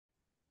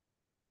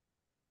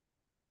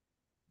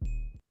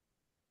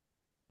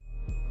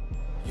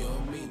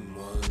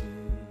one.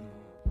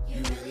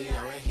 You really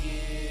are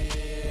here.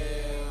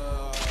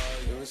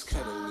 You're as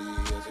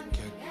cuddly as a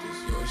cactus.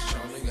 You're as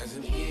charming as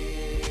an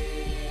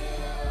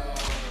ear.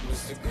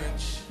 Mr.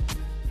 Grinch,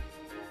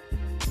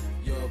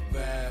 you're a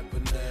bad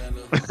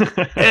banana.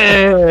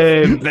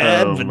 Hey,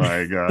 bad. Oh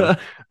my God.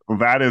 Well,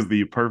 that is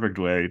the perfect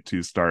way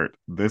to start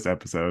this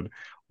episode.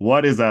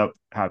 What is up,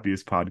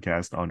 happiest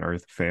podcast on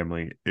earth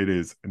family? It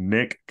is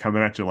Nick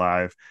coming at you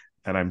live,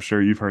 and I'm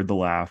sure you've heard the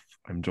laugh.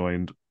 I'm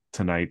joined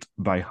tonight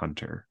by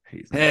Hunter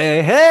Hazen.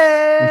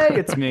 Hey,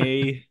 it's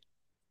me.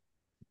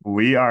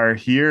 We are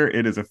here.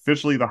 It is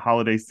officially the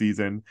holiday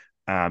season,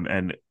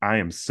 and I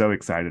am so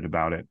excited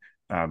about it.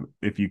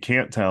 If you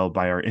can't tell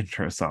by our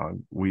intro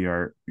song, we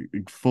are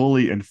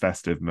fully in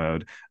festive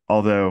mode.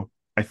 Although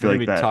I feel We're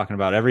like gonna be that talking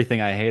about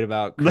everything I hate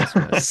about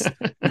Christmas.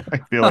 I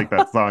feel like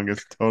that song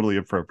is totally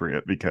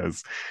appropriate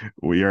because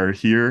we are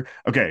here.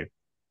 Okay,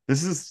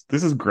 this is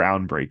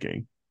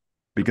groundbreaking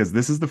because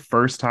this is the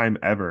first time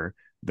ever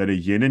that a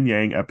yin and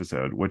yang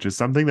episode, which is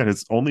something that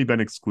has only been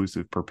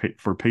exclusive for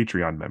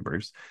Patreon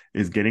members,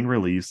 is getting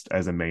released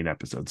as a main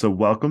episode. So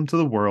welcome to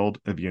the world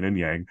of yin and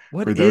yang.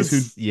 What For those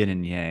is yin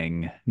and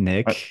yang,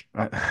 Nick?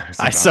 I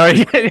I sorry,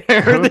 I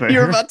heard that you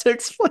were there. about to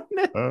explain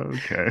it.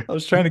 Okay. I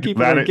was trying to keep it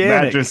That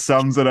organic. just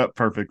sums it up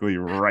perfectly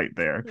right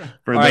there.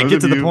 For All right, those get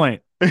of to the you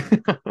point.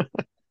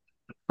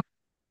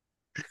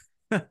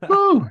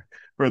 Woo!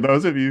 For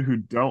those of you who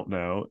don't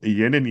know,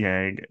 yin and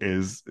yang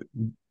is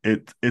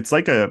it's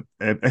like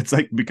it's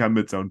like become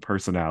its own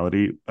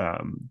personality,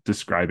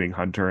 describing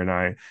Hunter and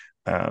I.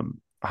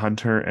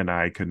 Hunter and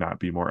I could not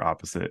be more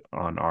opposite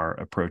on our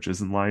approaches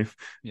in life.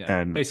 Yeah,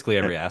 And basically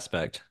every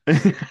aspect.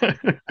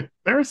 there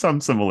are some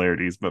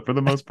similarities, but for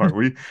the most part,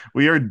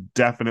 we are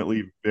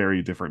definitely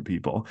very different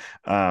people.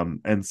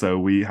 And so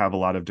we have a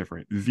lot of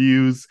different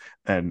views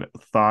and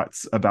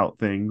thoughts about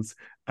things.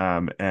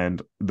 And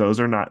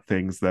those are not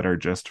things that are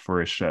just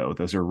for a show.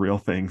 Those are real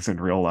things in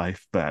real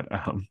life that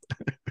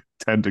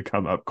tend to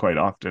come up quite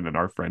often in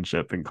our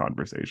friendship and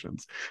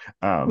conversations.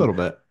 A little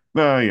bit.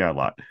 Yeah, a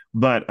lot.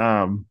 But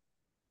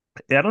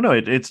yeah, I don't know.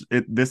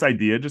 This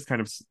idea just kind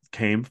of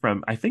came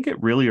from, I think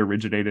it really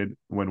originated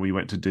when we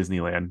went to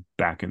Disneyland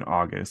back in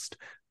August.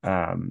 Like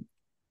And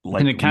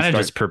it kind of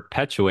start, just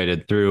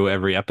perpetuated through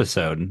every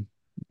episode.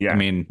 yeah. I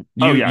mean,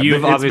 Oh yeah,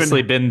 you've it's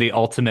obviously been the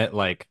ultimate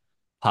like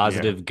yeah,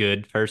 positive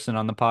good person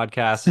on the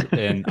podcast,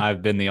 and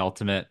I've been the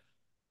ultimate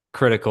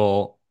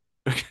critical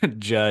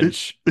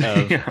judge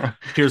of yeah,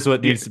 here's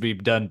what yeah, needs to be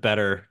done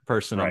better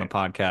person on the right.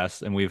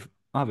 podcast, and we've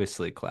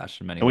obviously clashed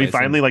in many And we ways. And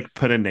finally like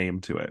put a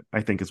name to it, I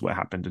think is what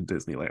happened in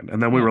Disneyland.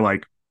 And then we yeah, were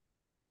like,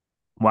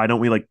 why don't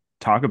we like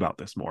talk about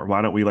this more?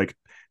 Why don't we like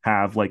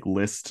have like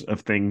lists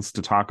of things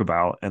to talk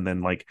about and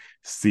then like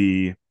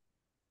see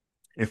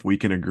if we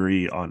can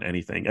agree on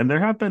anything. And there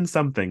have been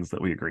some things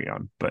that we agree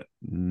on, but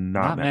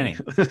not not many.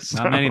 many,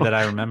 So, not many that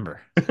I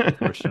remember,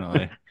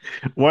 unfortunately.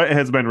 what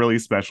has been really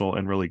special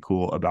and really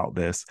cool about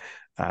this,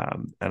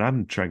 and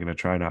I'm going to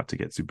try not to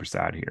get super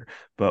sad here,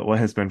 but what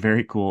has been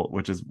very cool,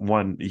 which is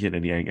one yin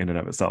and yang in and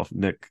of itself,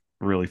 Nick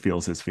really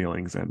feels his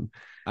feelings and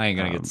I ain't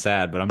gonna get um,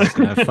 sad, but I'm just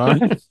gonna have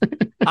fun.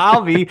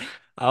 I'll be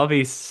I'll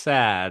be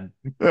sad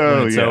when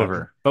oh it's yeah.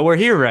 over. But we're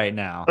here right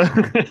now,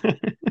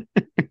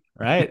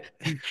 right?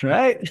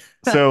 Right?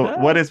 So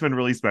what has been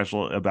really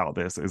special about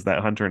this is that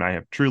Hunter and I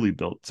have truly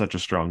built such a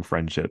strong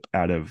friendship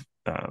out of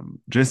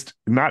just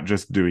not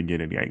just doing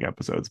yin and yang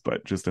episodes,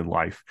 but just in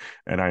life.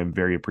 And I am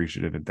very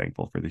appreciative and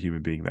thankful for the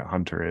human being that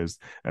Hunter is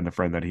and the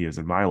friend that he is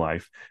in my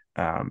life.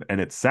 And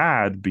it's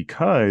sad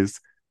because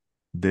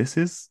this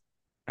is,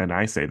 and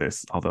I say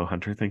this, although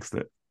Hunter thinks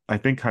that I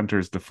think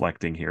Hunter's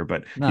deflecting here,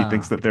 but he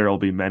thinks No. that there will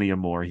be many a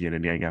more yin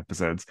and yang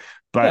episodes.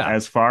 But Yeah.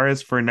 as far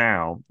as for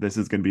now, this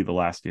is going to be the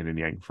last yin and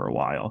yang for a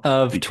while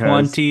Of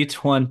because yeah,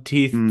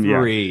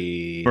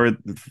 2023.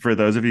 for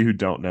those of you who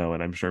don't know,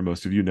 and I'm sure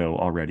most of you know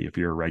already, if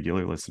you're a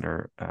regular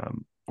listener,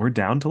 we're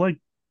down to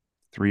like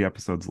 3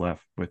 episodes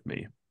left with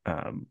me,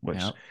 which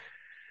Yep.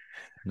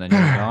 Then you're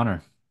a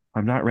goner.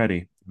 I'm not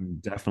ready. I'm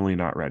definitely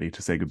not ready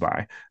to say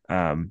goodbye.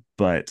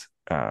 But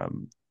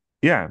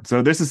yeah,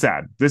 so this is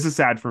sad. This is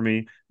sad for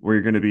me. We're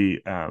going to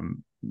be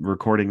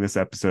recording this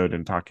episode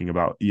and talking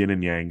about yin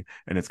and yang,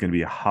 and it's going to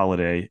be a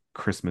holiday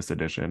Christmas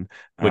edition.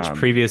 Which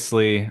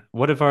previously,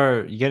 what if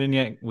our yin and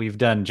yang, we've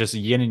done just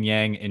yin and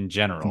yang in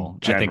general.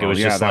 I think it was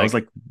yeah, just that was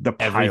like like the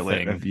pilot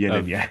everything of yin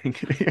and yang.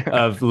 Yeah.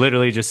 of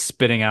literally just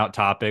spitting out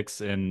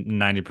topics, and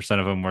 90%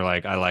 of them were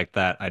like, I like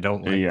that, I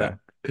don't like Yeah,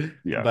 that.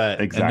 yeah,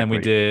 But and then we exactly.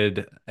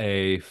 did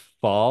a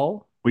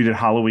fall, We did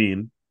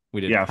Halloween.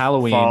 we did Yeah,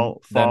 Halloween, then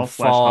fall slash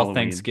fall Halloween.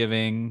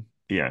 Thanksgiving.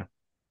 Yeah,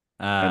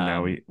 and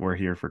now we're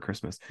here for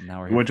Christmas, Now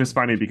we're here which for is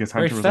funny because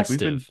very Hunter was like,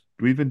 festive.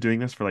 we've been doing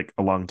this for like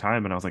a long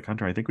time, and I was like,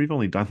 Hunter, I think we've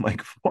only done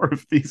like 4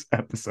 of these But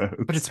episodes.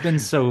 it's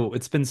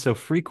been so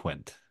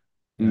frequent,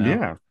 you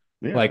know?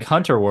 Yeah, Like yeah.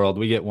 Hunter World,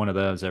 we get one of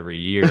those every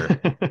year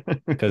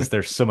because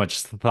there's so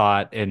much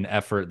thought and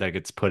effort that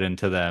gets put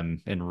into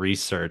them in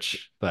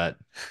research. But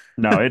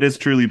No, it has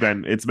truly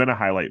been, it's been a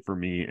highlight for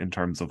me in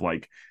terms of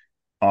like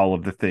all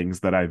of the things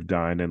that I've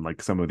done and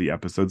like some of the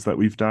episodes that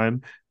we've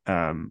done.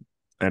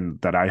 and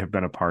that I have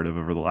been a part of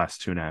over the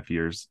last 2.5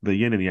 years, the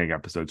yin and yang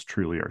episodes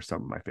truly are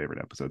some of my favorite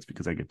episodes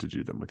because I get to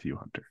do them with you,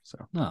 Hunter.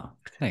 So Oh,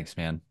 thanks,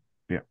 man.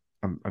 yeah,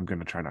 I'm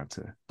gonna try not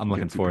to I'm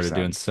looking get super forward to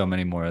doing sad. so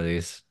many more of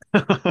these.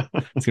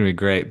 It's gonna be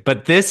great.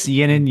 But this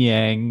yin and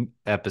yang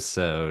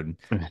episode,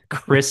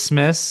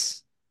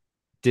 Christmas,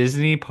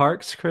 Disney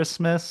Parks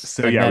Christmas,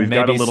 So and yeah, then we've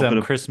got a maybe little bit some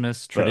of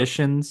Christmas both.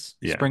 traditions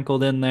Yeah,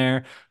 sprinkled in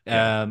there.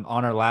 yeah, On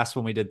our last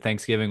one, we did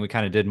Thanksgiving. We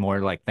kind of did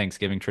more like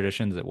Thanksgiving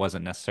traditions. It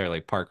wasn't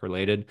necessarily park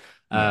related.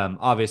 yeah.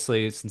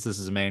 Obviously, since this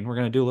is Maine, we're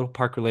gonna do a little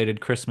park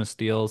related Christmas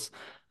deals.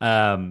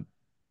 Um,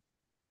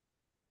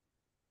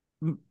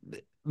 m-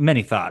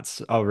 Many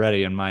thoughts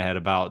already in my head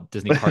about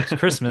Disney Parks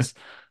Christmas.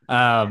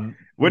 Um,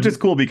 Which is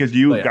cool because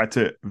you but yeah, got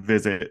to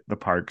visit the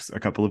parks a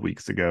couple of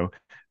weeks ago,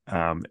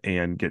 and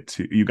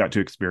you got to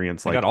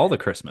experience I got like, all the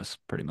Christmas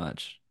pretty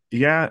much.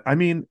 yeah, I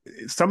mean,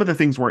 some of the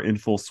things weren't in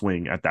full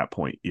swing at that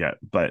point yet,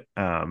 but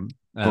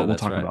Oh, we'll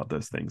that's talk right. about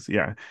those things.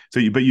 Yeah. So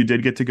you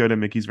did get to go to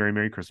Mickey's Very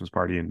Merry Christmas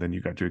Party, and then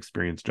you got to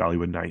experience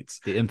Jollywood Nights.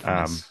 The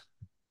Um, infamous.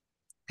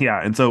 yeah,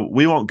 and so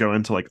we won't go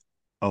into like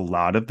a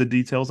lot of the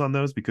details on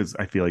those because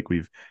I feel like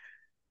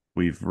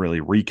we've really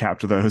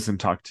recapped those and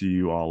talked to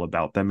you all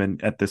about them.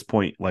 And at this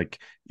point, like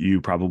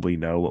you probably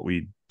know what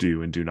we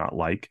do and do not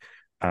like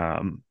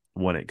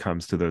when it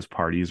comes to those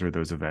parties or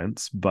those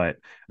events. But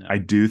Yeah. I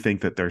do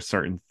think that there's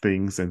certain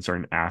things and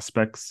certain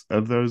aspects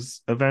of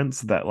those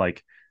events that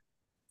like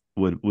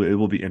it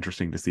will be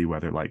interesting to see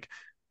whether like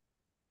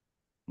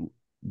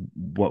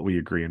what we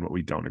agree and what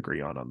we don't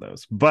agree on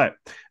those. But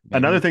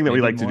another thing that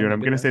we Maybe like to more, do, and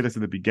I'm maybe going to say less. this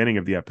at the beginning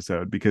of the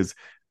episode because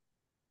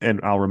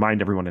and I'll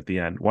remind everyone at the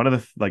end. One of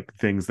the like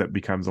things that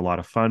becomes a lot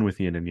of fun with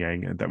Yin and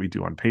Yang and that we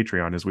do on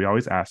Patreon is we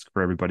always ask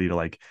for everybody to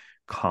like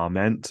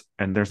comment.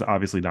 And there's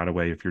obviously not a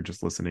way if you're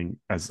just listening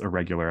as a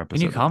regular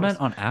Can you episode of comment this.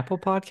 on Apple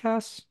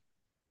Podcasts?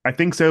 I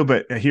think so,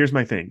 but here's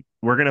my thing.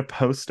 We're gonna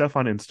post stuff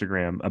on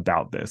Instagram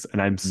about this,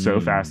 and I'm so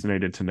Mm.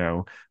 fascinated to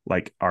know,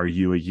 like, are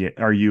you a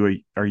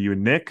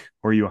Nick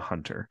or are you a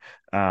Hunter?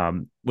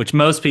 Um, Which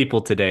most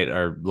people to date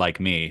are like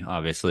me,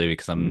 obviously,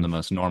 because I'm mm, the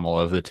most normal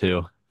of the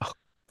two.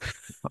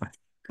 my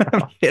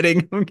I'm gosh.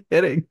 kidding. I'm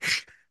kidding.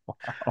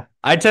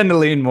 I tend to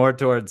lean more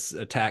towards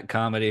attack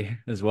comedy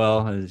as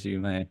well, as you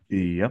may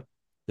Yep,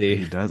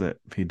 see. he does it.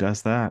 He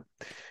does that.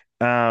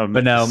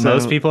 But no,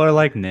 most So people are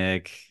like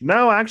Nick,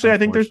 no, actually, I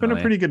think there's been a unfortunately.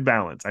 pretty good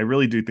balance. I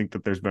really do think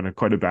that there's been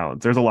quite a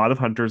balance. There's a lot of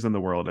hunters in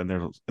the world, and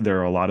there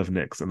are a lot of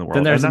Nicks in the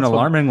Then world, there's and an that's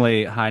what.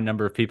 alarmingly high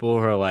number of people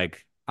who are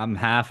like, I'm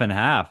half and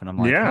half. And I'm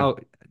like, Yeah, how?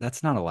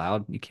 That's not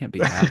allowed. You can't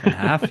be half and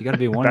half. You got to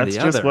be one or that's the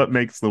just other. what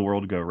makes the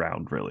world go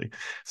round, really.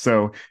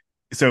 So,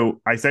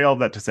 so I say all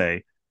that to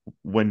say,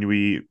 when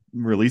we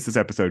release this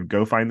episode,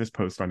 go find this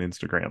post on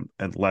Instagram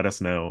and let us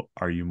know: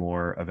 are you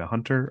more of a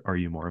hunter? Or are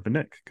you more of a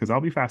Nick? Because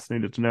I'll be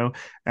fascinated to know,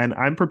 and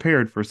I'm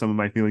prepared for some of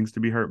my feelings to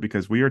be hurt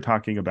because we are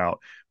talking about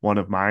one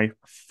of my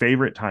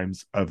favorite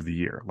times of the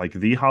year, like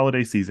the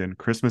holiday season.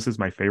 Christmas is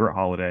my favorite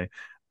holiday.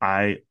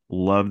 I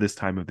love this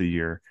time of the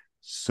year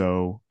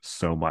so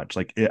much.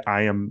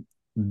 I am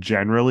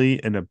generally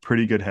in a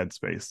pretty good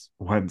headspace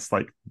once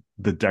like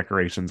the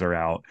decorations are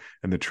out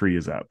and the tree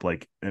is up.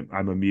 Like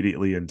I'm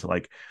immediately into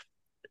like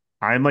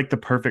I'm like the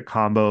perfect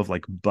combo of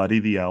like Buddy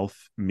the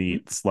Elf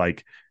meets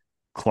like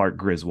Clark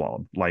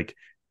Griswold. Like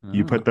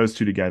you put Oh, those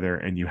two together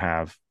and you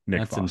have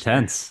Nick that's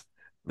Foster. intense.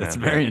 That's Yeah,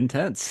 very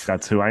intense.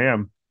 that's who I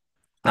am.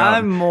 Um,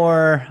 I'm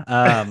more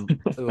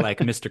like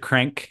Mr.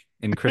 Crank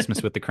in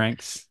Christmas with the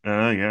Cranks.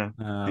 yeah,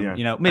 yeah,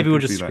 I Maybe can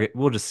see that.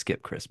 we'll just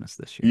skip Christmas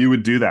this year. You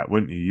would do that,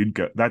 wouldn't you? You'd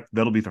go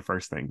that'll be the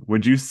first thing.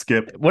 Would you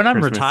skip When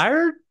I'm Christmas?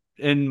 retired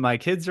and my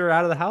kids are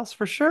out of the house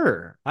for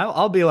sure.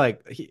 I'll be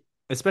like,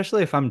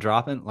 especially if I'm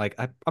dropping, like,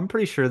 I'm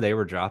pretty sure they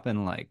were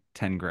dropping like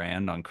 10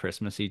 grand on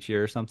Christmas each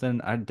year or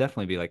something. I'd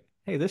definitely be like,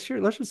 hey, this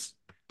year, let's just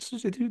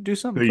do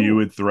So something you cool.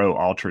 would throw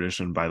all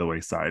tradition by the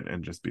wayside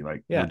and just be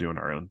like, we're Yeah. doing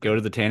our own Go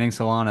to thing. the tanning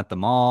salon at the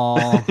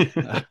mall,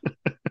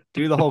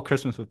 do the whole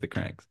Christmas with the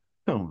cranks.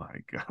 Oh my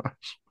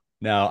gosh.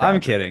 No, I'm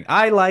Tragic. kidding.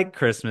 I like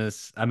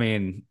Christmas. I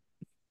mean,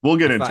 We'll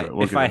get if into I it.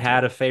 We'll if get I into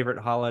had it. a favorite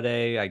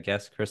holiday, I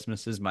guess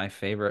Christmas is my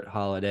favorite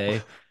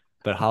holiday.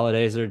 But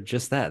holidays are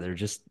just that. They're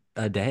just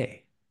a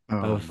day Oh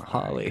of my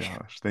holly.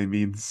 gosh. They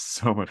mean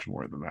so much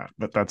more than that,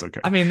 but that's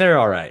okay. I mean, they're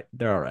all right.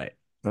 They're all right.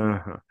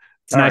 Uh-huh.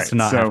 It's All nice to right.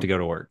 not have to So go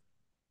to work.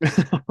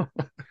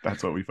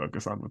 that's what we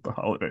focus on with the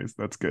holidays.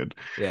 That's good.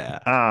 Yeah.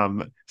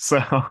 So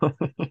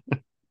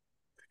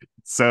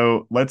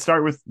so let's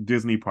start with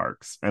Disney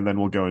parks and then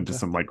we'll go into Okay.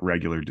 some like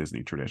regular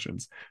Disney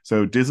traditions.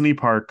 So Disney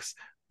parks,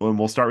 and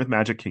we'll start with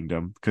Magic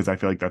Kingdom because I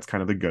feel like that's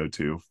kind of the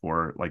go-to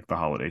for like the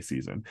holiday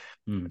season.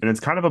 Hmm. And it's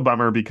kind of a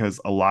bummer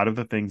because a lot of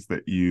the things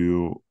that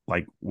you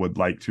like would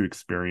like to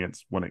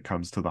experience when it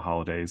comes to the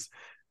holidays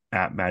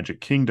at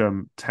Magic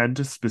Kingdom tend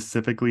to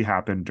specifically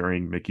happen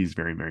during Mickey's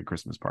Very Merry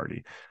Christmas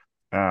Party.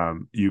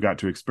 You got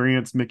to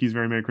experience Mickey's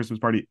Very Merry Christmas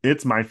Party.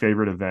 It's my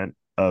favorite event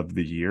of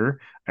the year.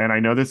 And I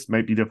know this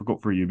might be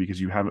difficult for you because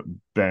you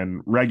haven't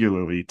been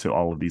regularly to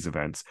all of these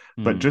events,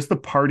 but Hmm. just the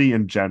party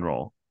in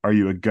general, are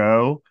you a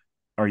go?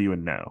 Are you a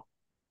no?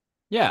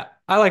 Yeah.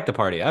 I like the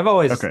party. I've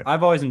always Okay.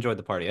 I've always enjoyed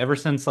the party ever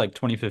since like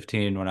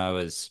 2015 when I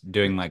was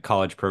doing my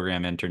college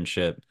program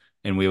internship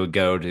and we would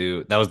go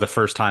to that was the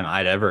first time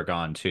I'd ever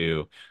gone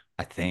to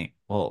I think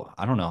well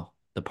I don't know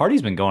the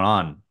party's been going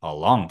on a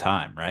long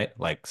time right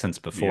like since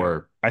Yeah.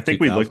 before I think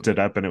we looked 2000 it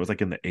up and it was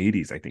like in the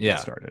 80s, I think it yeah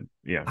started.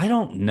 Yeah. I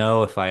don't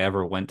know if I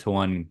ever went to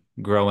one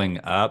growing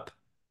up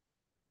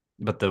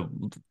but the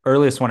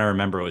earliest one I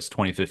remember was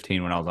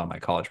 2015 when I was on my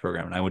college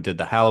program, and I did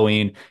the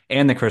Halloween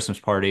and the Christmas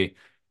party,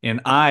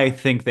 and I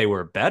think they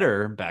were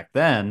better back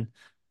then.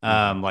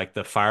 Mhm. Like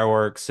the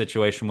fireworks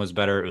situation was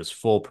better. It was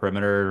full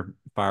perimeter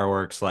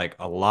fireworks, like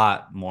a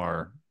lot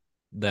more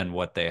than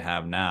what they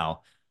have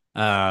now.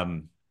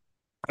 Um,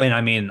 and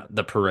I mean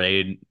the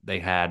parade they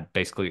had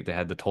basically they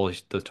had the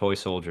toy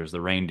soldiers,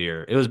 the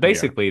reindeer. It was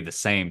Yeah. basically the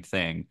same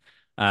thing.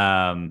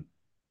 Um,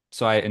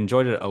 so I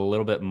enjoyed it a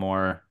little bit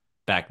more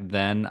back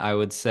then, I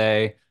would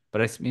say,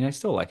 but I mean I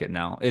still like it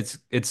now. It's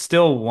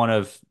still one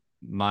of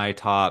my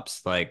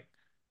tops. Like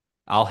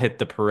I'll hit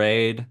the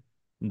parade,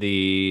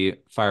 the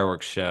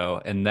fireworks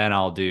show, and then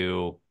I'll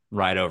do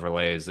ride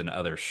overlays and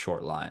other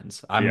short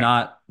lines. I'm Yeah.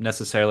 not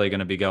necessarily going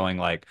to be going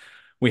like,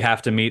 we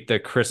have to meet the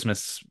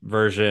Christmas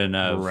version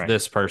of Right.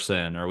 this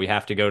person, or we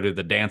have to go to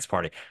the dance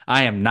party.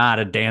 I am not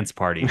a dance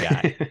party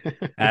guy.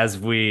 As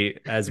we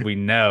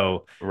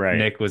know, Right.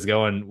 Nick was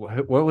going,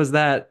 what was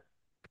that?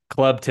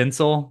 Club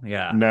Tinsel?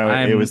 Yeah. No,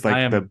 it was I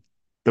like am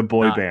the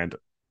boy not band.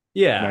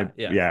 yeah, My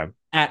yeah. yeah.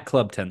 At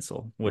Club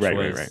Tinsel, which Right,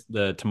 right, right. was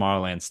the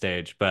Tomorrowland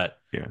stage. But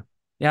Yeah.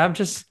 yeah,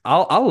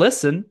 I'll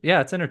listen.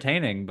 Yeah, it's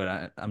entertaining,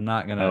 but I'm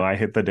not Oh, gonna I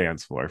hit the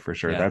dance floor for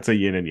sure. yeah. That's a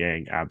yin and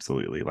yang,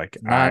 absolutely. Like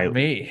Not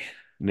me.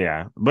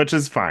 yeah, which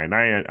is fine.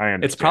 I It's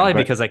understand, probably but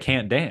because I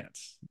can't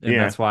dance, and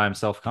yeah, that's why I'm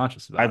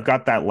self-conscious I've about it.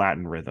 got that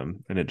Latin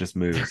rhythm, and it just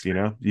moves.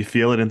 You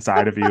feel it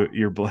inside of you.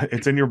 Your blood,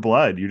 it's in your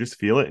blood. You just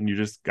feel it, and you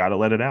just gotta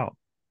let it out.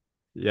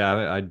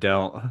 Yeah, I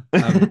don't.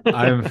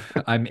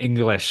 I'm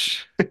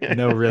English.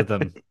 No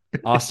rhythm.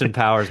 Austin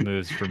Powers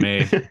moves for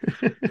me.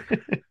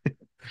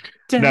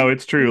 No, Dun,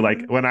 it's true.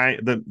 Like dun. when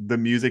the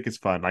music is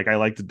fun. Like I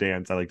like to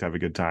dance. I like to have a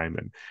good time,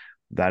 and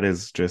that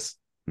is just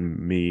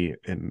me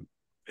in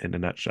a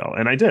nutshell.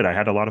 And I did. I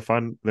had a lot of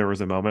fun. There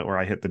was a moment where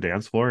I hit the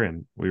dance floor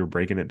and we were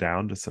breaking it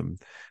down to some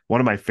one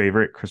of my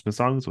favorite Christmas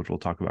songs, which we'll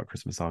talk about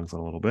Christmas songs in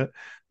a little bit.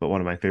 But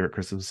one of my favorite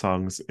Christmas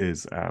songs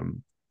is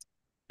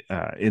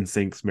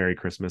NSYNC's "Merry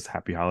Christmas,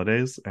 Happy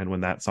Holidays." And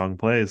when that song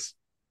plays,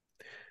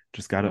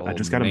 I Old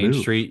just gotta Main move.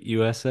 Street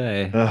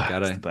USA. Ugh,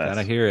 it's the Gotta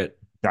best. hear it.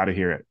 Gotta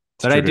hear it.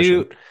 It's But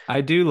tradition.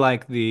 I do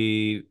like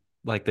the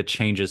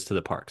changes to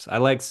the parks. I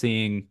like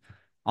seeing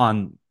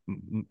on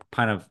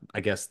kind of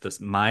I guess this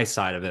my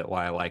side of it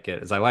why I like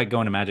it is I like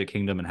going to Magic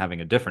Kingdom and having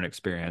a different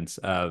experience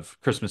of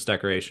Christmas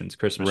decorations,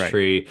 Christmas Right.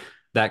 tree,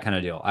 that kind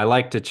of deal. I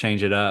like to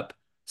change it up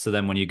so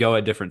then when you go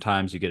at different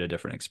times you get a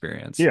different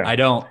experience. Yeah.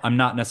 I'm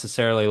not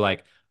necessarily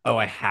like, oh,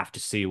 I have to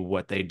see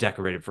what they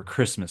decorated for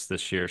Christmas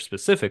this year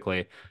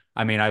specifically.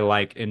 I mean, I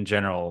like in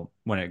general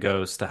when it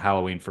goes to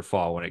Halloween for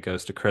fall, when it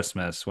goes to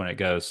Christmas, when it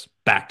goes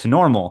back to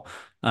normal.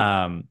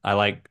 I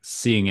like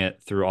seeing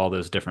it through all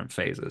those different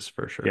phases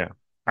for sure. Yeah.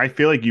 I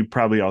feel like you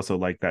probably also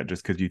like that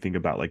just because you think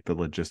about like the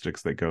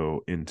logistics that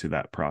go into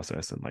that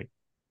process and like,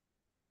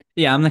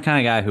 Yeah, I'm the kind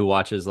of guy who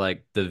watches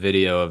like the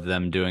video of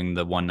them doing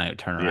the one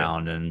night yeah,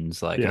 turnaround and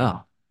is like, yeah.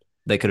 oh,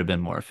 they could have been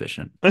more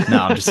efficient. No,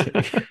 I'm just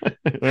kidding.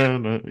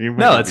 No, you might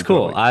No, not it's be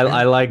cool. totally.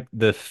 I like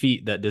the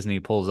feat that Disney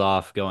pulls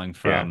off going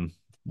Yeah. from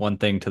one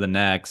thing to the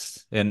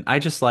next. And I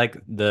just like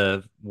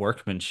the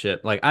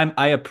workmanship. Like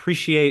I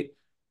appreciate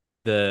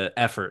the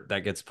effort that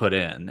gets put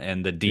in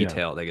and the Yeah.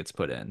 detail that gets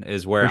put in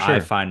is For where I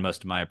sure. find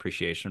most of my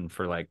appreciation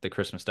for like the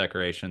Christmas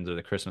decorations or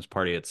the Christmas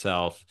party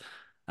itself,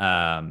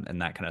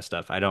 and that kind of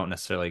stuff. I don't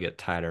necessarily get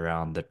tied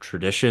around the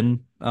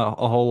tradition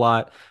a whole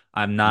lot.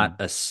 I'm not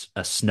Mm.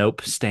 a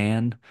Snope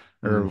stan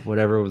or Mm.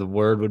 whatever the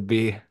word would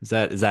be. Is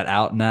that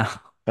out now?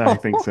 I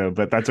think so,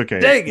 but that's okay.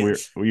 Dang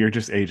it. You're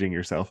just aging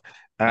yourself.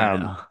 I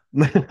Um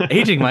know.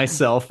 Aging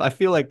myself, I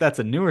feel like that's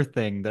a newer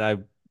thing that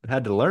I've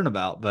had to learn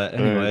about. But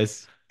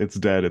anyways, it's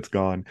dead, it's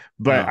gone.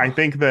 But I oh,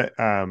 think that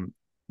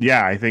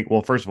yeah, I think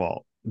well, first of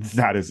all,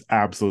 that is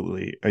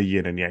absolutely a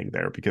yin and yang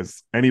there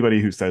because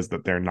anybody who says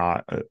that they're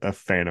not a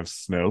fan of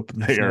Snope,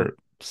 they Snope are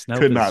Snope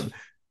could is not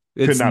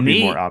could it's not be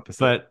more neat, opposite.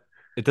 but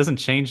it doesn't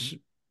change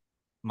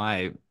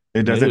my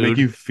It doesn't make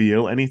you mood.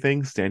 feel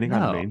anything standing on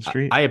No, Main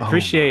Street. I Oh my.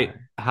 appreciate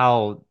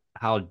how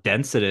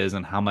dense it is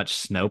and how much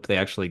Snope they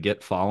actually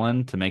get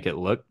fallen to make it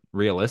look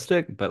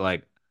realistic, but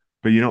like,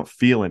 But you don't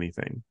feel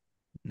anything.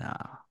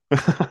 nah,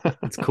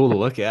 it's I cool to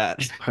look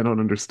at. don't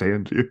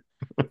understand you.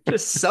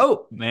 Just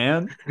soap,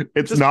 man.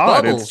 It's Just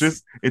not. It's bubbles.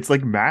 just it's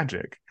like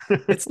magic.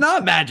 It's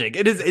not magic.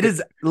 It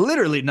is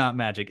literally not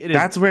magic.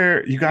 That's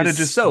where It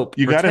is soap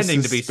you gotta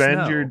pretending to be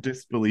suspend your snow.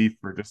 disbelief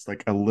for just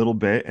like a little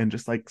bit and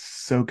just like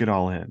soak it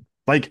all in.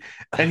 Like,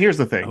 and here's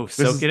the thing. Oh,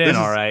 soak it in, This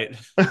all is right.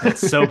 That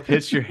soap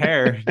hits your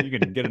hair. You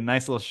can get a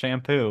nice little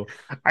shampoo.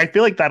 I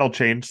feel like that'll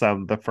change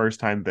some the first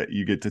time that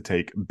you get to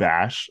take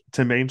Bash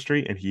to Main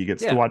Street and he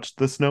gets to Yeah. watch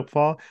the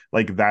snowfall.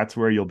 Like that's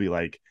where you'll be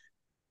like,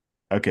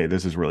 okay,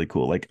 this is really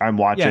cool. Like I'm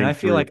Yeah, and watching I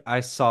feel through. like I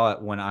saw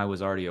it when I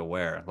was already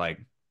aware. Like,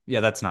 yeah,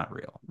 that's not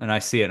real. And I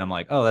see it and I'm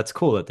like, oh, that's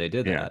cool that they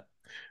did Yeah. that.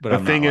 But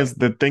I'm not like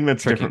The thing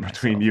that's tricking different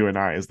between myself. you and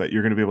I is that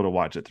you're going to be able to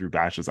watch it through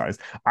Bash's eyes.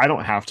 I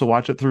don't have to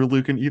watch it through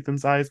Luke and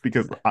Ethan's eyes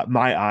because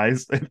my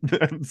eyes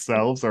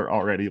themselves are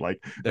already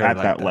like They're at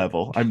like that that.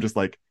 level. I'm just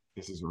like,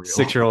 this is real.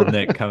 6-year-old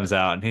Nick comes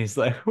out and he's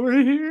like,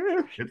 we're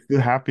here. It's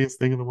the happiest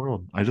thing in the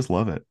world. I just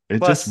love it.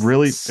 It just Plus,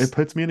 really it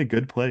puts me in a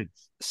good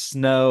place.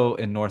 snow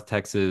in North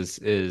Texas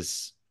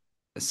is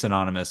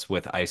synonymous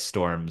with ice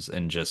storms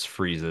and just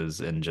freezes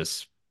and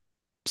just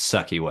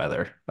sucky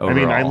weather I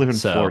mean, I overall. live in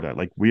So, Florida.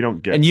 Like we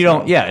don't get and you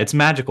don't, snow. yeah, it's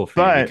magical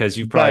for you because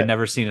you've probably But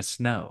never seen a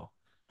snow.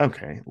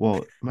 okay.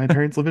 Well, my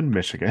parents live in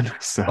Michigan,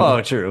 so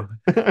Oh, true.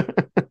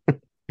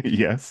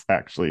 yes,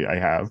 actually, I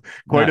have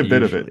quite a Not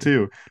bit of it usually.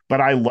 too.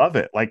 But I love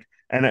it. Like,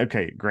 and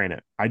okay,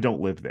 granted, I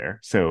don't live there,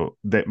 so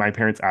that my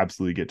parents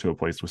absolutely get to a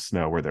place with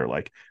snow where they're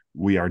like,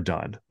 we are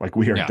done. Like,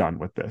 we are Yeah. done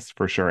with this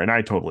for sure. And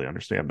I totally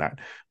understand that.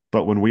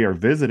 But when we are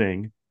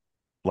visiting,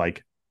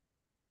 like,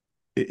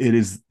 it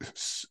is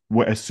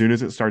as soon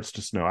as it starts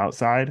to snow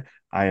outside,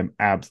 I am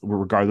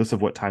regardless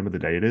of what time of the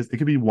day it is. It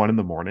could be 1 in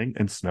the morning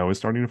and snow is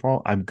starting to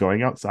fall. I'm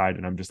going outside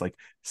and I'm just like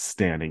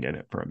standing in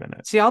it for a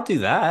minute. See, I'll do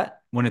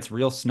that when it's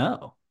real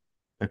snow.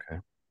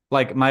 Okay.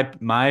 Like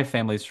my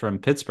family's from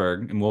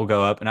Pittsburgh and we'll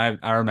go up and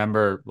I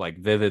remember like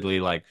vividly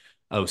like,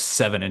 oh,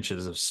 7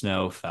 inches of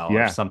snow fell or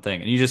Yeah.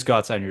 something. And you just go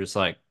outside and you're just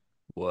like,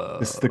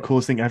 This is the whoa.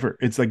 coolest thing ever.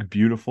 It's like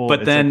beautiful. But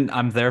It's like then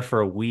I'm there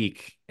for a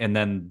week, and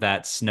then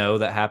that snow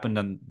that happened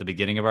on the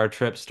beginning of our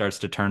trip starts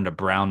to turn to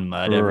brown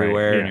mud right.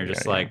 everywhere, and Yeah, you're yeah,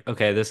 just yeah. like,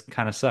 okay, this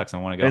kind of sucks. I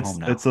want to go home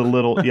It's now. a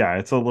little yeah,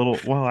 it's a little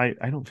well, I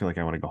don't feel like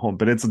I want to go home,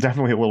 but it's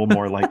definitely a little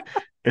more like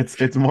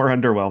it's more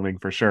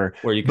underwhelming for sure.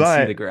 Where you can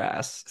see the But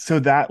grass. so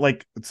that's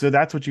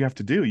what you have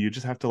to do. You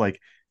just have to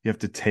like you have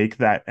to take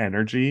that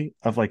energy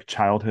of like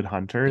childhood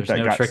hunter There's that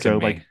no got so tricking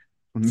like me.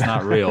 It's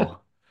not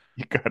real.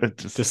 you gotta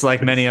Just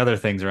like many just other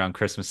things around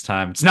Christmas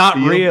time. It's not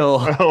feel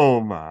real.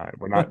 oh my,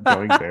 we're not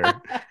going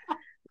there.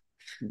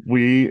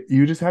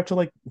 You just have to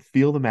like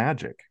feel the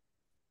magic.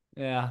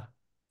 Yeah.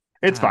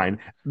 It's I don't fine. know.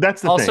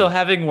 That's the Also, thing.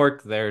 having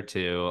worked there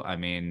too, I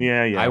mean,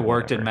 Yeah, I yeah,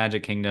 worked in whatever.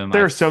 Magic Kingdom.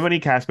 There are so many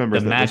cast The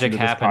members that listen magic to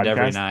this happened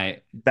every podcast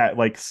night. that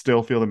like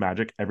still feel the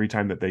magic every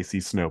time that they see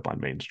Snope on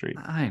Main Street.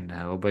 I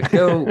know, but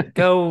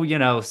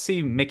go,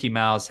 see Mickey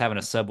Mouse having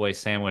a Subway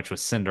sandwich with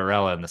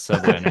Cinderella in the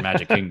Subway under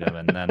Magic Kingdom,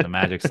 and then the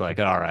magic's like,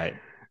 all right,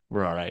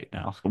 we're all right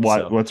now.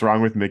 So What's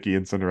wrong with Mickey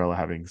and Cinderella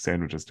having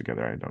sandwiches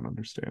together? I don't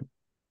understand.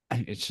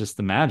 it's just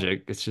the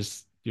magic. It's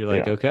just you're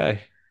like, Yeah,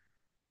 okay,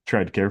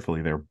 tread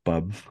carefully there,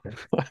 bub.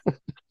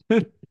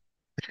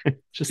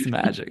 just the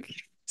magic.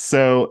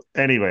 So,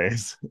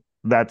 anyways,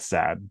 that's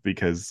sad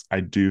because I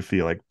do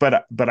feel like,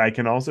 but I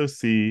can also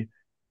see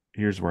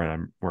here's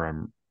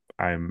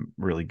I'm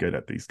really good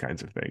at these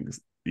kinds of things.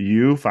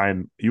 You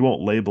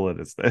won't label it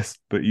as this,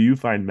 but you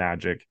find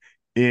magic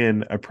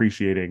in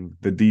appreciating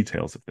the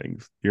details of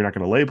things. You're not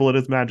going to label it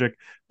as magic,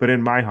 but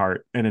in my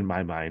heart and in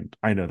my mind,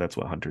 I know that's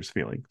what Hunter's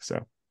feeling.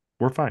 So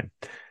we're fine.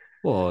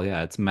 Well,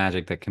 yeah, it's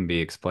magic that can be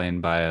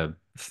explained by a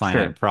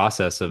Sure. finite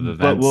process of But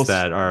events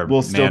that are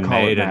we'll still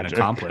call it man-made and magic.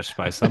 accomplished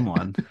by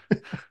someone.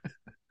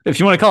 If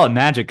you want to call it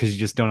magic because you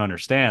just don't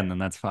understand, then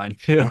that's fine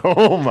too.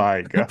 Oh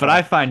my But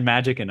I God. find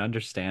magic in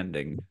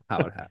understanding how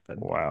it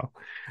happened. Wow.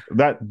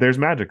 That there's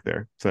magic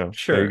there. So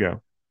there you Sure,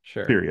 go.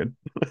 sure. Period.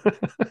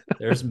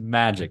 There's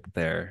magic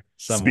there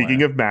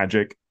Speaking somewhere. of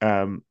magic,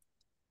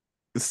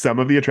 some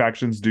of the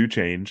attractions do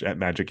change at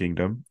Magic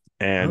Kingdom,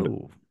 and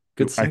Oh,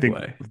 good I think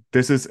segue.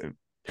 this is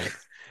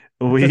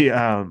we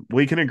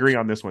can agree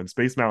on this one.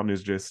 Space Mountain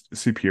is just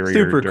superior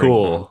Super during the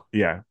cool.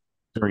 yeah,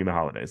 during the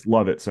holidays.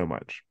 Love it so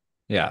much.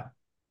 Yeah.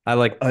 I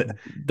like Uh,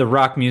 the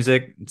rock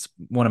music. It's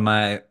one of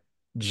my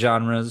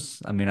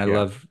genres. I mean, I yeah.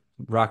 love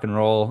rock and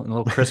roll, and a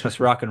little Christmas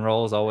rock and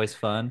roll is always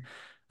fun.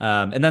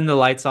 And then the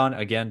lights on,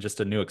 again, just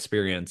a new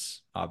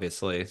experience,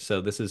 obviously.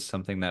 So this is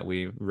something that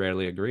we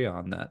rarely agree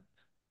on that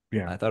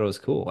Yeah. I thought it was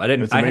cool. I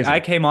didn't It's I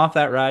amazing. came off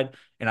that ride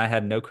and I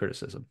had no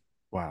criticism.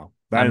 Wow.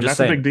 I'm And just that's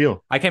a big saying.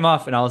 deal. I came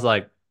off and I was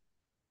like,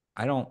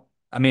 I don't,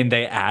 I mean,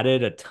 they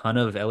added a ton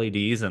of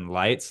LEDs and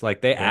lights.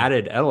 Like they Yeah.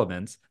 added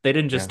elements. They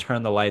didn't just Yeah.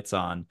 turn the lights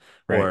on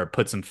Right. or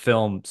put some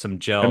film, some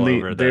gel And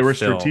over they the were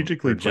film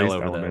strategically or gel placed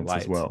over the elements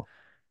as lights. well.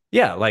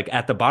 Yeah, like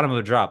at the bottom of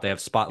the drop, they have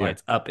Yeah.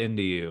 spotlights up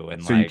into you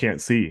and So you like,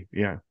 can't see.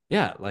 Yeah.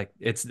 yeah, like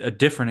it's a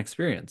different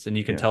experience. And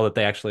you can Yeah. tell that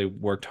they actually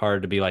worked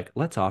hard to be like,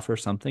 let's offer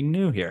something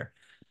new here.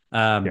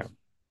 Um, Yeah.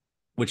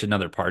 which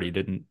another party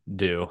didn't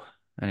do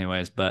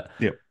anyways, but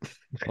Yep.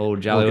 oh, We'll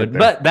get Jollywood. there.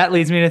 But that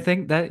leads me to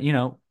think that,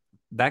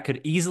 that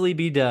could easily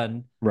be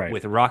done Right.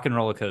 with Rock and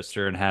Roller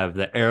Coaster and have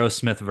the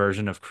Aerosmith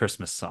version of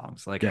Christmas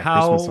songs. Like, Yeah. Christmas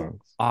how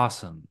songs.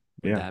 awesome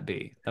would Yeah. that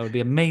be? That would be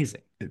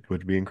amazing. It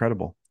would be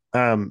incredible.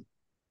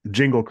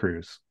 Jingle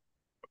Cruise.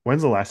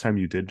 When's the last time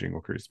you did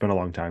Jingle Cruise? It's been a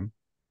long time.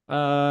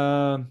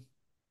 Um,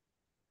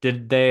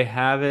 did they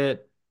have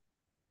it?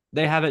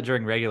 They have it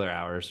during regular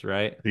hours,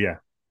 right? Yeah.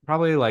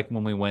 Probably like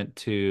when we went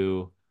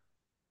to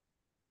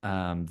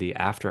the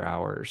after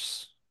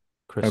hours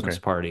Christmas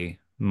Okay. party.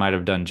 Might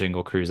have done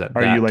Jingle Cruise at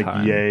Are you that like time.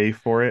 yay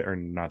for it or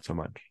not so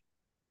much?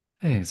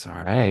 Hey, it's all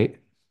right.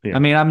 I Yeah.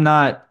 mean, I'm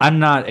not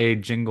a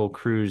Jingle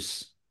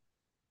Cruise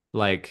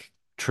like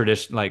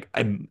tradition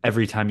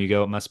every time you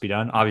go it must be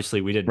done.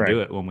 Obviously, we didn't Right.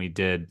 do it when we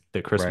did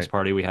the Christmas Right.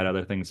 party. We had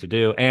other things to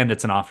do, and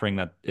it's an offering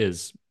that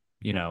is,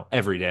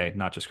 every day,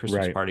 not just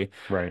Christmas Right. party.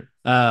 Right.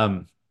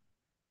 Um,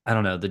 I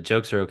don't know. The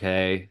jokes are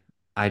okay.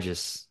 I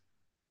just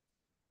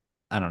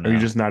I don't Are you know.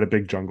 just not a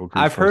big Jungle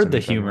Cruise person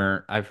in general?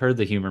 I've heard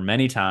the humor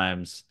many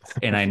times,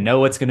 and I know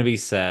what's going to be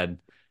said.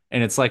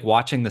 And it's like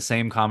watching the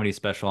same comedy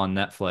special on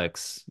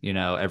Netflix,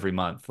 every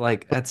month.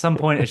 Like at some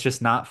point, it's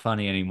just not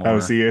funny Oh, anymore.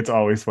 see, it's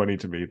always funny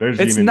to me.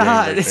 There's yin It's and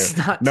yang not. right there. It's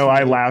not No, to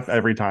I me. laugh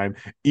every time.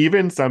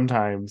 Even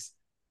sometimes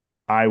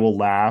I will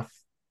laugh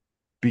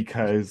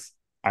because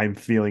I'm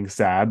feeling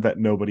sad that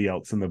nobody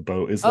else in the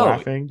boat is Oh,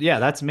 laughing. yeah,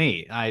 that's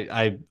me.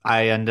 I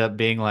end up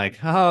being like,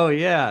 oh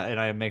yeah, and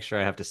I make sure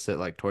I have to sit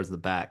like towards the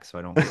back so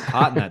I don't get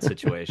caught in that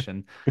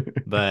situation.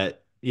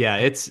 But yeah,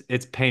 it's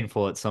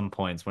painful at some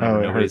points whenever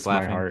Oh, it nobody's hurts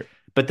my laughing. heart.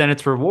 But then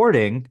it's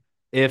rewarding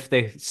if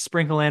they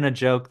sprinkle in a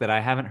joke that I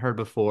haven't heard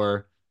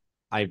before.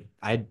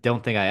 I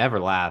don't think I ever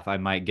laugh. I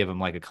might give them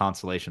like a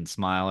consolation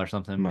smile or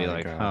something and be My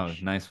like, oh,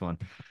 gosh. nice one.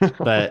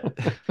 But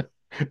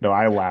No,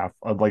 I laugh.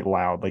 I'm like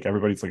loud. Like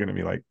everybody's looking at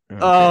me like,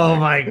 okay, oh Nick.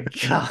 my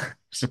God,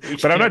 we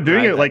But I'm not can't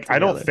doing write it that like I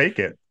don't together. fake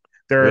it.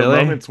 There are Really?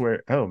 moments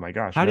where, oh my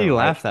gosh, How do no, you I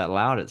laugh that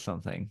loud at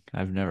something?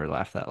 I've never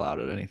laughed that loud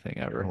at anything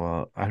ever.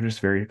 well, I'm just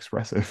very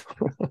expressive.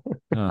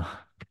 Oh,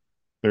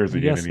 There's I a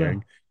yin guess and so.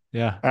 yang.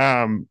 Yeah.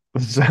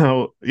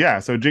 So yeah,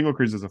 so Jingle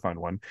Cruise is a fun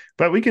one,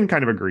 but we can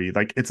kind of agree.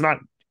 Like it's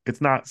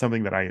not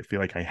something that I feel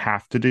like I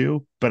have to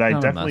do, but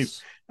Not a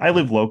mess. I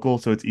Yeah. live local,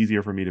 so it's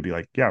easier for me to be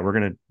like, yeah, we're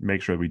gonna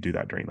make sure we do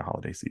that during the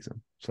holiday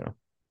season. So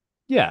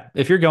Yeah.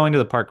 If you're going to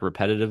the park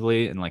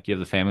repetitively and like you have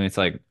the family, it's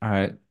like, all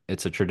right,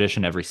 it's a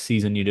tradition every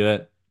season you do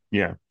it.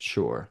 yeah,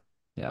 Sure.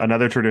 Yeah.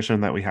 another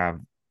tradition that we have,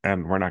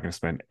 and we're not going to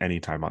spend any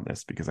time on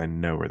this because I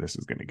know where this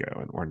is going to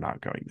go, and we're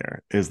not going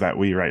there, is that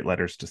we write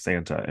letters to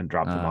Santa and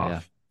drop them Yeah.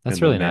 off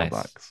That's in the really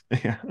nice. mailbox.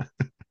 Yeah.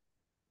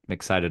 I'm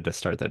excited to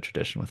start that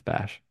tradition with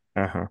Bash.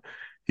 Uh-huh.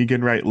 He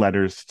can write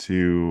letters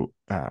to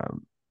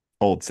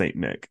old Saint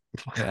Nick.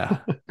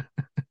 Yeah.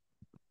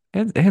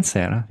 And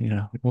Santa,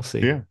 we'll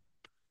see. Yeah.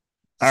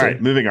 All So right,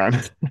 moving on.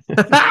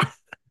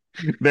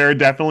 There are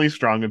definitely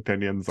strong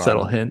opinions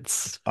subtle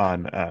hints.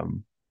 on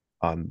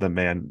the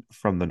man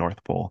from the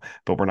North Pole,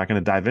 but we're not going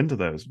to dive into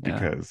those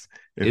Yeah. because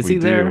if Is we he do,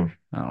 there?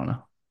 I don't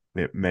know.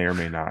 it may or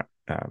may not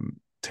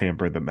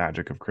tamper the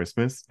magic of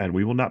Christmas, and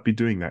we will not be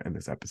doing that in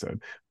this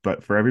episode.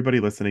 But for everybody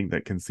listening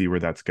that can see where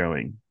that's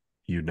going,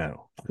 you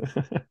know,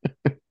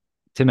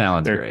 Tim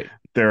Allen's there great.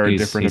 there are He's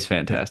different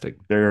fantastic.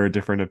 there are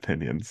different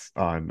opinions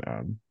on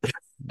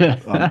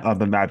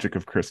the magic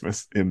of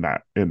Christmas in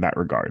that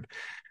regard.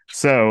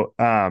 So,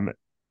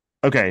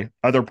 okay,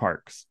 other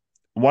parks.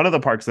 One of the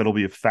parks that'll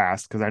be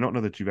fast because I don't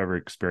know that you've ever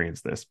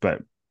experienced this,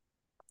 but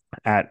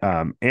at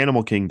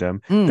Animal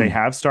Kingdom, they Mm,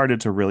 have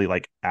started to really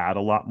like add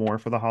a lot more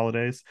for the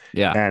holidays.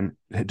 yeah. And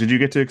did you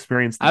get to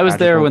experience the I was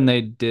there magical when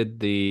they did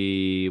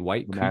the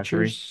white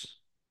menagerie? creatures.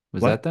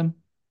 Was What? that them?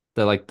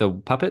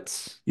 The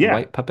puppets, the Yeah.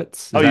 white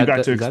puppets. Oh, Is you that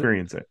got to is that it?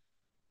 experience it.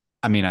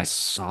 I mean, I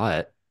saw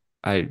it.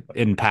 I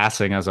in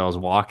passing as I was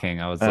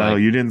walking, I was Oh, like,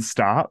 you didn't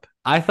stop?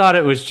 I thought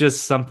it was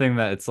just something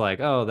that it's like,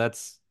 oh,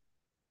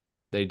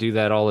 they do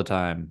that all the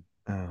time.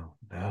 Oh,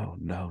 no,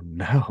 no,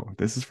 no.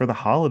 This is for the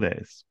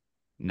holidays.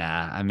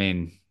 Nah, I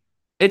mean,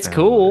 it's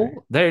Oh my.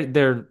 cool. They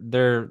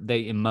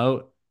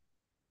emote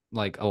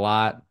like a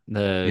lot.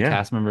 The Yeah.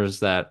 cast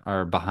members that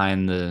are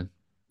behind the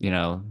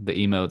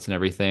emotes and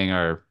everything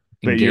are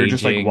But you're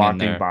just like engaging and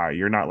walking they're by.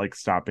 You're not like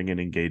stopping and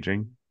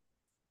engaging.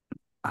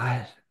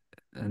 I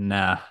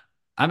nah.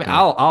 I mean,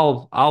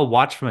 Oh. I'll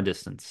watch from a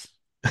distance.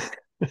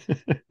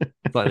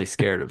 Slightly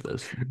scared of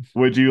those things.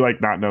 Would you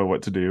like not know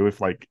what to do if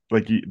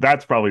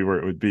that's probably where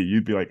it would be.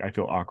 You'd be like, I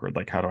feel awkward.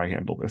 Like, how do I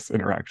handle this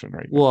interaction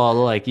right now? Well,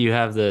 like you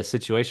have the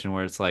situation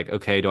where it's like,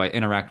 okay, do I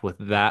interact with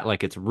that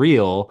like it's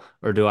real,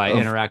 or do I Of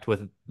interact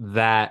with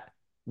that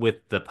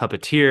with the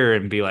puppeteer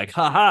and be like,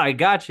 haha, I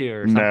got you,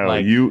 or something no,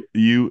 like,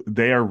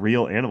 they are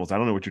real animals. I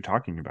don't know what you're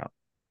talking about.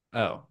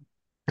 oh,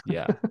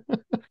 yeah.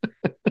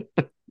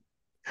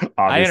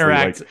 Obviously,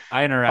 like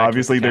I interact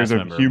with the obviously there's cast a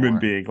member human more.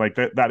 being. Like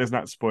that is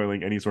not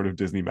spoiling any sort of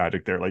Disney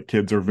magic there. Like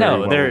kids are very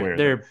No, well they're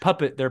aware that they're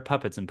they're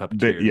puppets and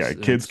yeah, puppeteers,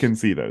 and kids it's can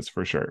see those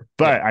for sure.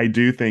 yeah. But I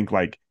do think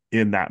like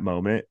in that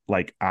moment,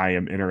 like I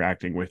am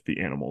interacting with the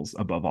animals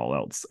above all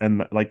else.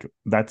 And like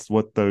that's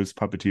what those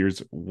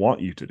puppeteers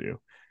want you to do.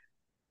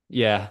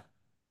 Yeah.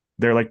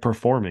 They're like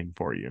performing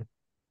for you.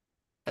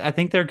 I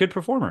think they're good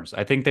performers.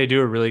 I think they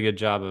do a really good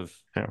job of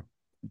Yeah.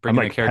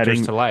 bringing the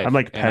characters to I'm life,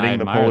 like and I petting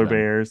the admire polar them.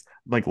 bears.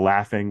 I'm like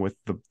laughing with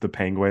the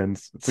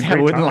penguins. It's a See, I great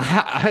wouldn't time.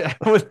 laugh.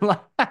 I would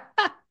laugh.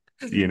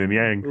 Yin and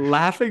yang.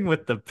 Laughing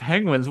with the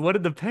penguins. What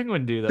did the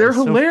penguin do that They're was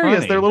so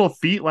hilarious. Their funny? little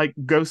feet like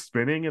go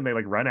spinning and they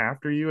like run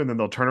after you and then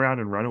they'll turn around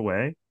and run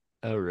away.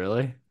 Oh,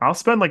 really? I'll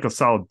spend like a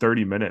solid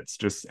 30 minutes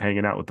just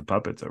hanging out with the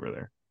puppets over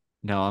there.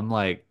 No, I'm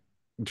like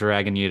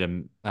dragging you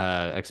to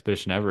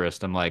Expedition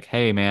Everest. I'm like,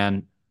 hey,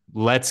 man,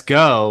 let's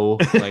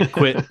go. Like,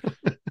 quit.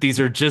 These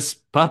are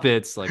just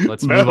puppets. Like,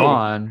 let's move No,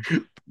 on.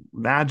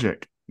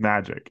 magic,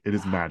 magic. It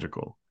is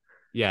magical.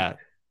 Yeah,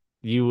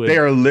 you They would.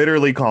 are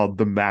literally called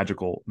the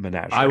magical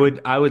menagerie.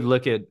 I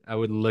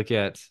would look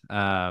at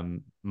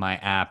my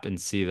app and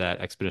see that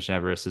Expedition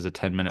Everest is a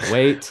 10-minute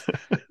wait.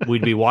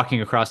 We'd be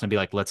walking across and be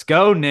like, "Let's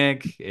go,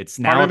 Nick. It's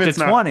Part now of up to it's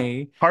not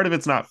 20." part of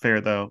it's not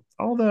fair though.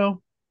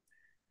 Although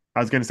I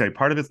was going to say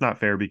part of it's not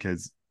fair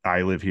because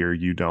I live here,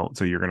 you don't,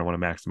 so you're going to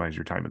want to maximize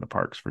your time in the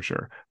parks for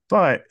sure.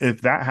 But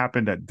if that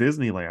happened at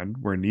Disneyland,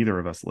 where neither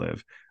of us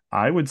live,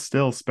 I would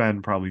still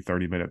spend probably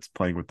 30 minutes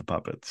playing with the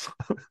puppets.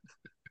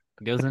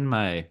 It goes in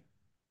my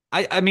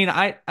I mean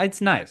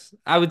it's nice.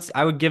 I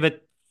would give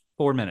it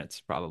 4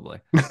 minutes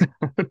probably.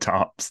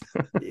 Tops.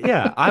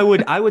 Yeah, I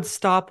would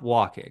stop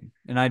walking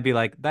and I'd be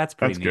like, that's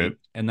pretty That's good. neat.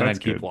 And then That's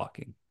I'd keep good.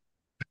 walking.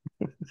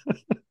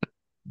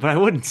 But I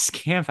wouldn't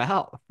scamp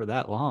out for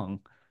that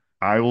long.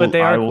 But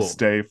they I are will cool.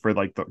 stay for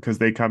like because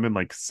they come in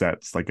like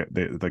sets, like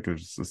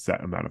there's a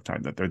set amount of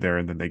time that they're there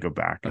and then they go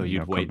back Oh, and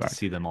you'd they'll come wait to back.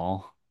 see them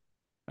all.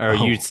 Or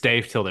you'd Oh,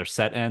 stay till their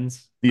set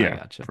ends. I yeah,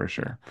 gotcha. for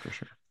Yeah. sure, for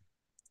sure.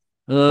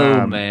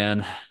 Oh Um,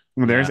 man.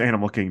 there's Yeah.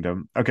 Animal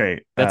Kingdom.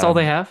 Okay. That's all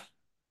they have?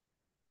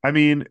 I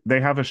mean,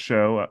 they have a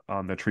show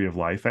on the Tree of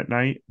Life at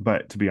night,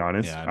 but to be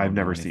honest, Yeah, I I've don't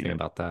know never seen anything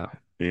it. about that.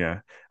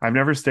 Yeah. I've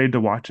never stayed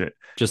to watch it.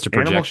 Just a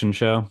Animal, projection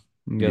show,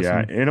 I'm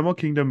yeah, guessing. Animal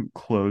Kingdom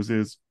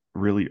closes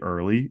really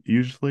early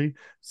usually.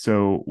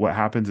 So what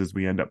happens is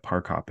we end up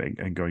park hopping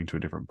and going to a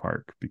different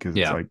park because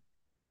it's Yeah. like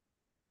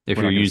If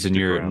we're you're not going to using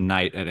stick your around.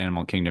 night at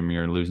Animal Kingdom,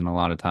 you're losing a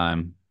lot of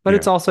time. But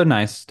it's Yeah, also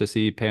nice to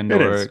see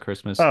it Pandora is. at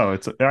Christmas. Oh,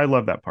 I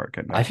love that park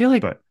at I night, feel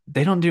like but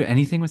they don't do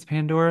anything with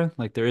Pandora.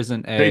 Like there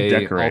isn't they a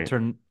decorate.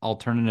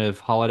 alternative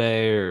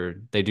holiday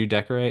or they do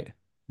decorate.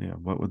 Yeah,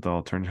 what would the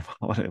alternative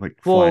holiday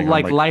like Well, flying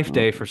on like like Life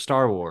Day for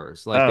Star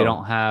Wars. Like they oh,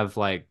 don't have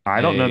like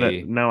I don't know that.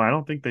 a No, I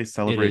don't think they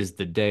it celebrate. is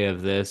the day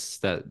of this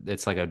that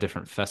it's like a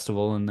different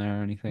festival in there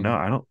or No, anything.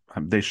 I don't.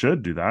 They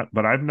should do that,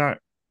 but I've not.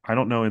 I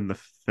don't know in the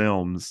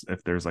films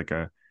if there's like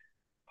a.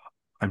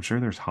 I'm sure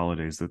there's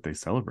holidays that they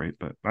celebrate,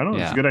 but I don't know.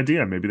 It's a Yeah, good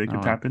idea. Maybe they I could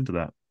don't know. tap into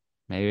that.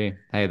 Maybe.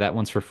 Hey, that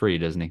one's for free,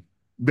 Disney.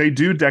 They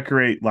do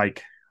decorate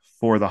like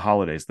for the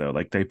holidays though.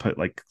 Like they put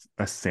like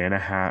a Santa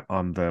hat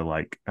on the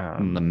like.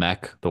 And the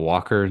mech, the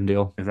walker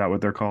deal. Is that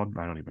what they're called?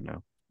 I don't even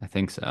know. I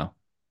think so.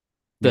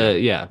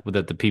 Yeah,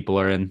 That the people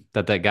are in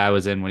that guy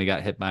was in when he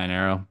got hit by an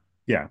arrow.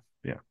 yeah,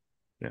 yeah,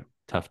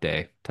 Tough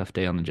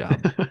day on the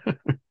job. yeah.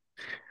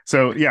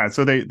 So yeah,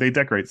 so they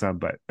decorate some,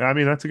 but I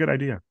mean that's a good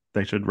idea.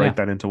 They should write Yeah,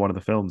 that into one of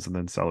the films and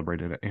then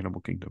celebrate it at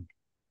Animal Kingdom.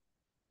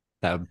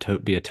 that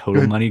would be a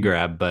total Good, money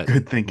grab, but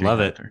good thinking, love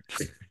it. Hunter.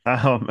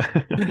 Um,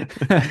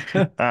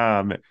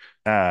 um,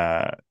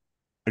 uh,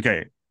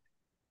 okay.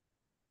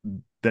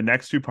 The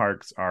next two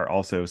parks are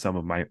also some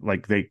of my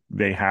like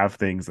they have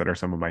things that are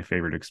some of my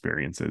favorite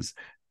experiences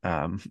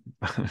um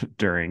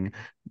during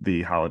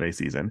the holiday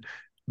season.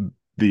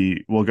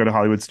 The we'll go to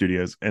Hollywood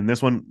Studios, and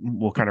this one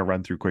we'll kind of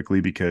run through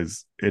quickly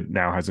because it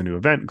now has a new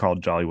event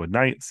called Jollywood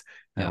Nights,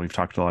 and Yeah. we've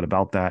talked a lot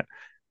about that.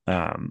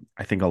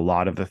 I think a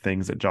lot of the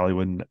things at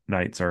Jollywood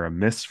Nights are a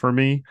miss for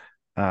me.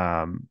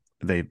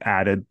 They've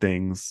added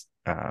things,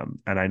 and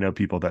I know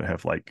people that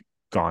have like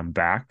gone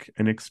back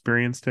and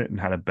experienced it and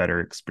had a better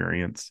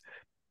experience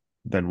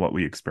than what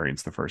we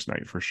experienced the first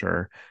night for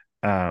sure.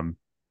 Um,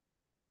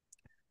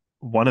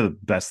 one of the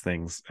best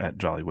things at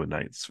Jollywood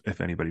Nights, if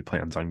anybody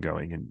plans on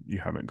going and you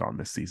haven't gone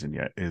this season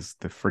yet, is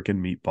the freaking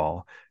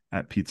meatball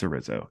at Pizza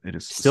Rizzo. It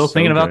is Still so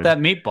thinking about good. that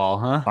meatball,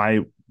 huh?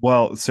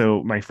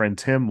 So my friend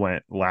Tim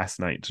went last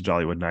night to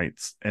Jollywood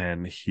Nights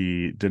and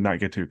he did not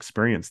get to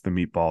experience the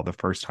meatball the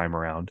first time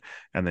around.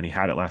 And then he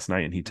had it last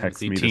night and he Was texted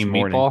he me this team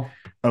morning. meatball?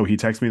 Oh, he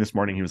texted me this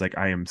morning. He was like,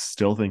 I am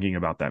still thinking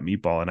about that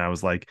meatball. And I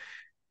was like,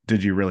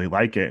 did you really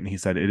like it? And he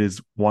said, it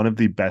is one of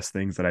the best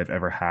things that I've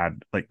ever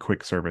had, like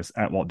quick service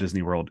at Walt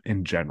Disney World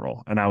in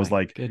general. And I was My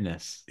like,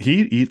 goodness.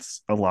 he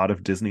eats a lot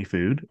of Disney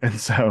food. And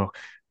so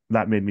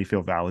that made me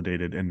feel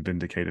validated and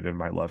vindicated in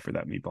my love for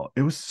that meatball.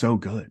 It was so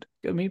good.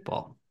 Good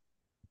meatball.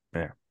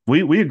 Yeah.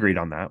 We agreed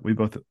on that. We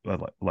both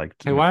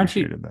liked Hey, and why don't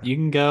appreciated that. you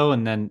can go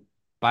and then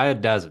buy a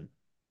dozen.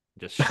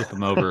 Just ship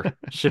them over.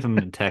 Ship them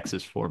to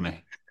Texas for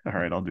me. All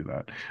right, I'll do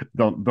that.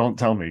 Don't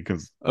tell me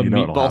because A you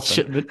know it'll meatball happen.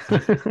 shipment.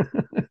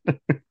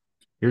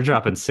 You're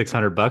dropping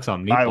 $600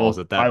 on meatballs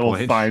at I that will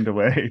point. find a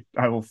way.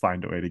 I will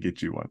find a way to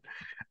get you one.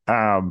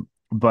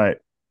 But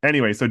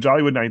anyway, so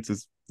Jollywood Nights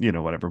is,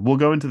 whatever. We'll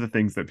go into the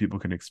things that people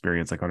can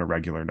experience like on a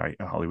regular night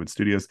at Hollywood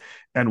Studios.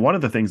 And one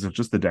of the things is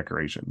just the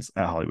decorations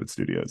at Hollywood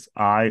Studios.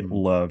 I Mm.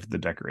 love the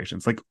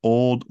decorations, like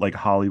old, like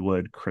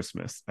Hollywood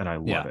Christmas, and I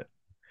love Yeah. it.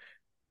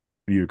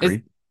 Do you It's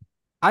agree?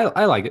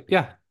 I like it.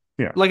 Yeah.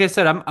 Yeah. Like I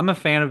said, I'm a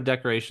fan of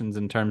decorations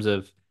in terms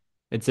of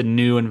it's a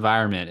new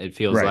environment. It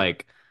feels Right.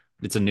 like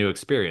it's a new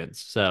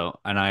experience. So,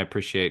 and I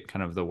appreciate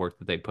kind of the work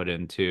that they put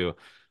into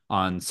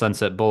on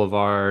Sunset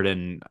Boulevard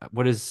and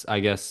what is, I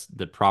guess,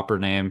 the proper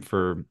name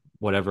for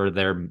whatever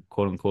their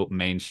quote unquote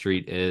main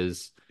street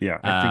is. Yeah.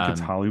 I think it's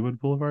Um, Hollywood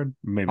Boulevard.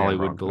 Maybe I'm Hollywood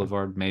wrong though.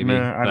 Boulevard, maybe.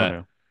 Nah, I don't But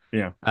know.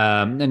 Yeah.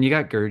 then you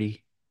got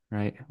Gertie.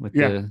 right?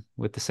 Yeah,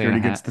 With the Santa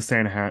Gertie gets hat. the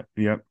Santa hat.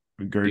 Yep.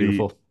 Gertie,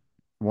 Beautiful.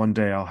 one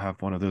day I'll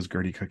have one of those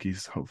Gertie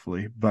cookies,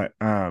 hopefully. But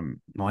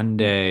One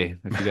day,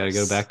 if you got to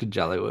go S- back to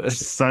Jollywood.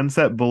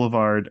 Sunset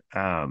Boulevard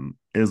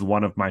is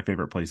one of my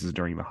favorite places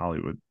during the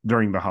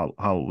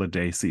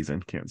holiday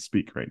season. Can't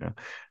speak right now.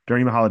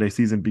 During the holiday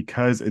season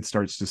because it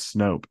starts to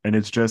snow and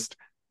it's just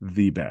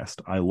the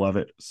best. I love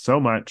it so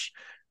much.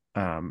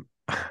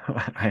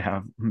 I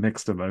have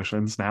mixed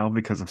emotions now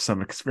because of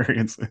some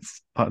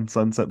experiences on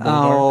Sunset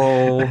Boulevard.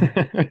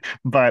 Oh,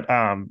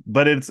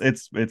 But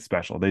it's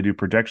special. They do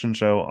projection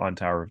show on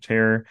Tower of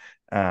Terror.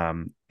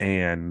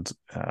 And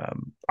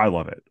I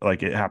love it.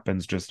 Like it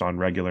happens just on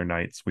regular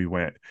nights. We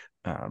went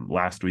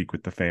last week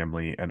with the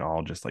family and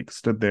all just like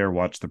stood there,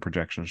 watched the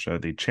projection show.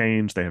 They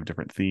change, they have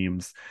different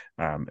themes,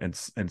 and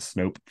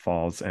Snope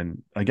falls.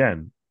 And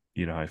again,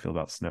 you know how I feel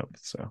about Snope.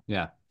 So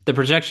yeah. The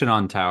projection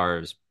on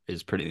towers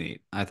is pretty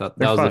neat. I thought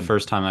they're that was the fun.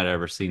 first time I'd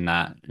ever seen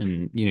that.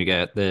 And you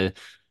get the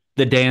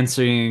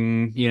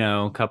dancing,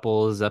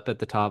 couples up at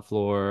the top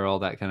floor, all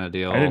that kind of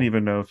I didn't deal.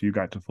 even know if you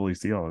got to fully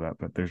see all of that,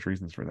 but there's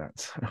reasons for that.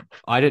 So,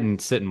 I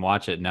didn't sit and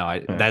watch it. No,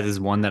 yeah. that is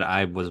one that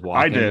I was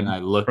I walking and did I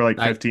for looked. like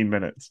 15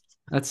 minutes.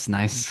 That's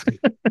nice.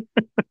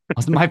 It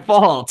was my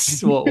fault.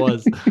 What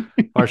was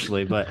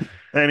partially, but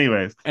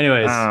Anyways,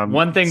 anyways, um,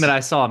 one thing that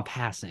I saw in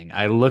passing,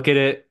 I look at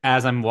it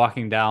as I'm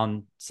walking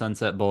down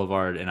Sunset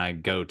Boulevard and I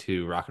go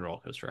to Rock and Roller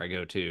Coaster. I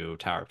go to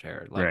Tower of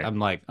Terror. Like right. I'm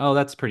like, oh,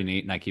 that's pretty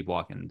neat, and I keep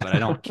walking, but I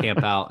don't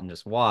camp out and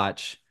just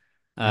watch.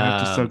 You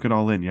have to soak Um, it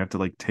all in. You have to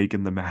like take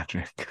in the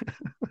magic.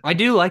 I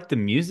do like the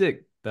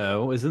music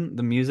though. Isn't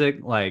the music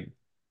like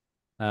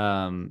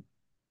um,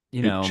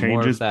 It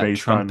more of changes that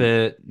based on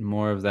trumpet,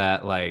 more of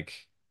that like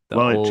the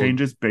Well, it old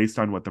changes based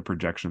on what the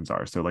projections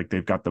are. So like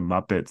they've got the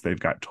Muppets, they've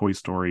got Toy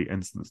Story,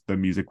 and the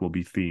music will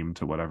be themed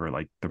to whatever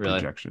like the really?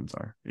 projections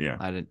are. Yeah.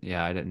 I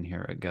didn't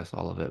hear, I guess,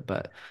 all of it,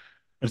 but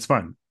It's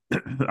fun.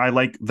 I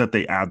like that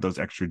they add those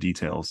extra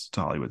details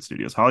to Hollywood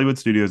Studios. Hollywood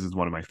Studios is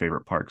one of my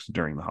favorite parks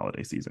during the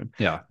holiday season,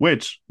 yeah.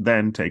 which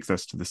then takes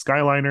us to the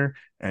Skyliner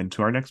and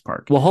to our next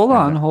park. Well,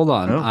 And hold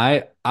on. oh,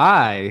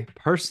 I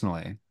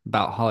personally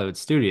about Hollywood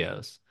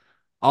Studios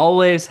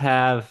always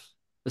have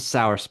a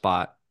sour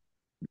spot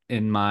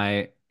in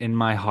my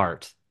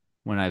heart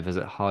when I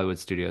visit Hollywood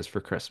Studios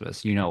for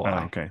Christmas. You know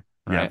why, okay.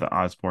 Yeah, right? the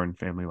Osborne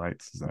family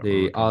lights. Is that where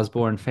we're The going?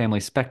 Osborne family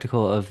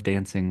spectacle of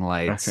dancing Okay.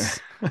 lights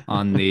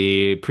on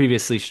the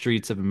previously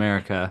streets of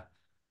America.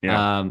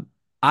 Yeah. Um,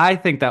 I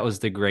think that was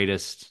the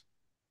greatest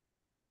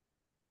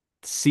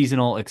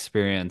seasonal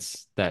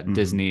experience that Hmm.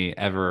 Disney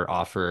ever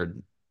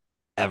offered,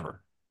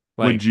 ever.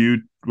 Would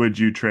Like,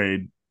 you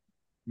trade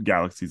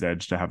Galaxy's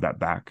Edge to have that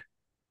back?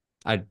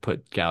 I'd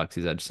put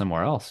Galaxy's Edge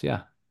somewhere else.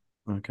 Yeah.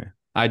 Okay.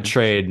 I'd Interesting.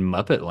 trade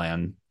Muppet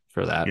Land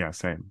for that. Yeah,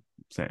 same.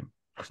 Same.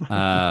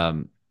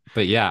 Um,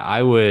 but yeah,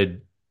 I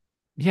would.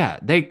 Yeah,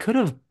 they could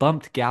have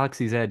bumped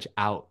Galaxy's Edge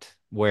out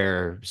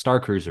where Star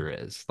Cruiser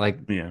is. Like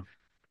Yeah.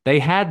 they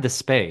had the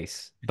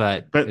space,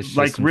 but But it's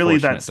like just really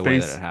that unfortunate the way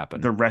that it space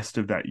happened. the rest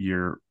of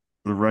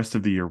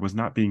the year was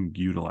not being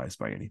utilized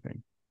by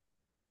anything.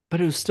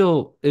 But it was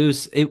still it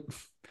was it.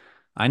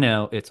 I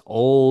know it's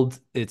old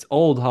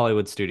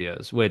Hollywood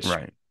Studios, which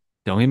Right.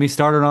 don't get me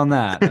started on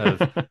that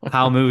of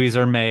how movies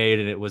are made.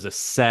 And it was a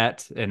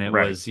set and it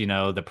Right. was,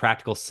 the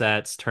practical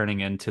sets turning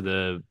into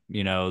the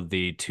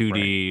Right.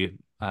 2D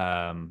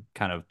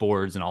kind of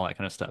boards and all that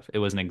kind of stuff. It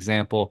was an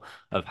example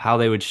of how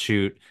they would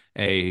shoot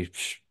a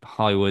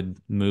Hollywood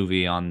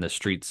movie on the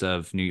streets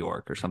of New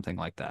York or something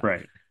like that,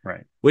 Right.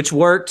 Right. which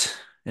worked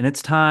in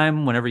its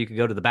time whenever you could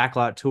go to the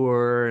backlot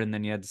tour and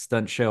then you had the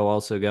stunt show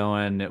also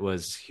going. It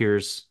was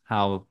here's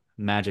how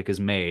magic is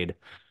made.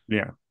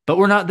 Yeah. But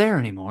we're not there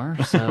anymore,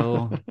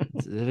 so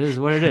it is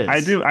what it is.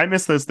 I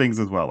miss those things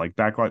as well. Like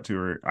Backlot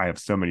Tour, I have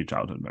so many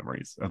childhood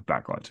memories of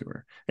Backlot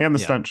Tour and the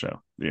Yeah. stunt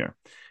show. Yeah.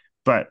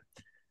 But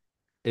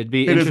It'd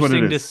be it is what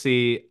it interesting to is.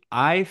 see.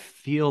 I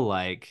feel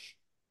like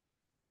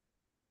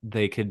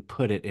they could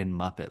put it in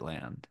Muppet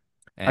Land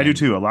I do and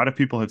too. A lot of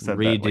people have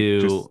said that like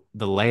just redo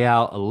the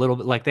layout a little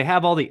bit. Like they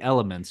have all the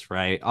elements,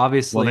 right?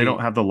 well, they don't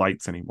Obviously, have the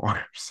lights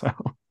anymore. So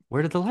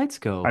where did the lights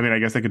I go? mean, I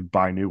guess I could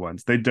buy new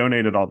ones. They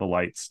donated all the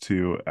lights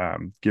to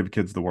Give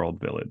Kids the World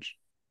Village.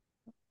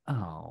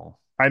 Oh,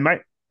 I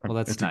might. well,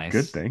 that's It's a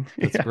good nice. thing.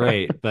 That's Yeah.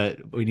 great, but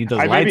we need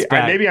those lights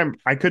back.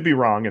 I could be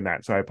wrong in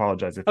that, so I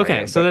apologize if I Okay,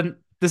 am. so But then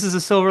this is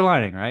a silver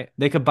lining, right?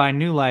 They could buy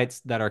new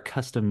lights that are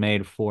custom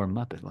made for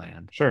Muppet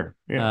Land. sure,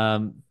 yeah.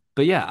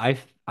 But yeah,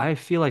 I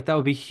feel like that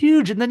would be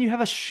huge. And then you have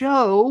a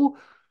show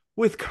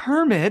with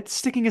Kermit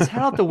sticking his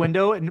head out the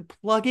window and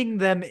plugging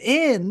them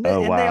in,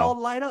 Oh and they wow, all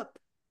light up.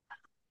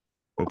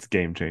 that's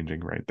game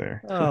changing right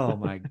there. Oh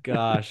my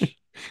gosh.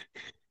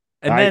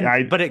 I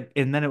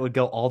And then it would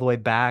go all the way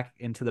back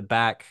into the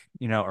back,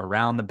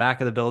 around the back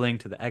of the building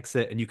to the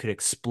exit, and you could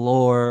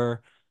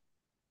explore.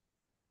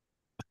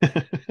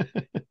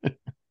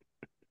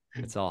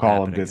 It's all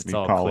call him happening. It's Disney,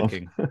 all call him.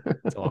 clicking.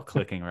 It's all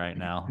clicking right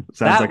now.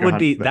 Sounds like a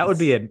hunt. That would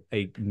be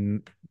a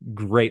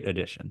great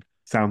addition.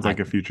 Sounds I like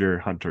a future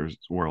Hunter's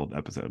World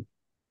episode.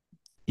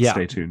 Yeah,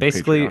 Stay tuned,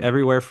 basically Patreon.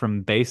 everywhere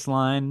from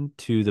baseline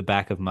to the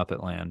back of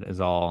Muppet Land is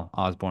all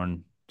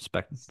Osborne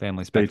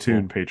family Stay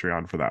tuned, spectacle.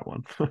 Patreon, for that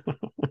one.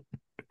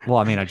 Well,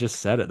 I mean, I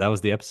just said it. That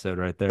was the episode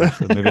right there.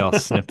 So maybe I'll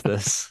snip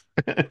this.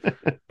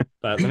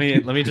 But let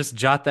me just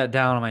jot that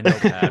down on my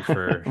notepad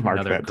for Mark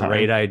another that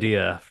great time.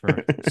 idea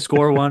for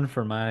score one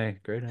for my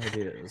great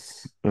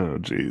ideas. Oh,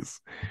 geez.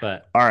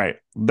 But All right.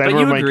 Then but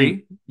we're you making,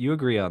 agree. You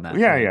agree on that,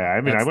 yeah, right? yeah.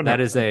 I mean, I That's wouldn't that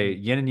have, is a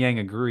yin and yang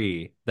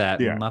agree that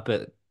yeah,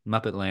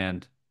 Muppet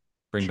Land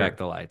bring back sure.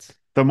 the lights.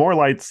 The more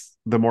lights,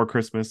 the more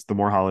Christmas, the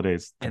more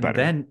holidays, the And better.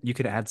 then you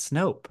could add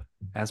Snope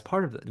as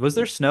part of it. Was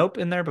there Snope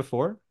in there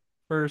before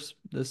for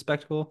the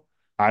spectacle?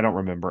 I don't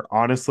remember.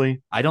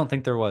 Honestly, I don't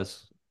think there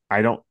was.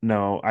 I don't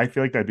know. I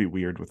feel like that'd be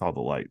weird with all the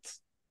lights.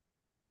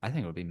 I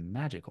think it would be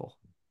magical.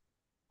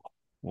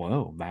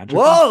 Whoa,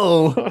 magical?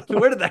 Whoa!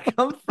 Where did that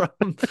come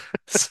from?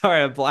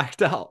 Sorry, I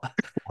blacked out.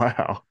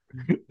 Wow.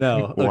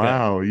 No, okay.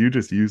 Wow, you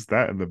just used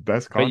that in the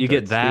best But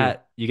context too.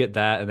 you get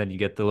that, and then you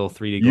get the little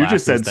 3D You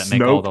just glasses said that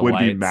make all Snope the would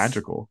be lights.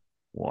 magical.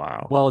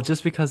 Wow. Well,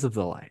 just because of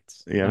the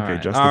lights. Yeah, All okay,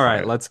 right. All justify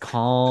right, it. let's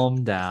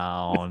calm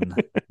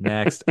down.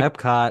 Next,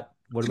 Epcot.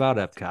 What about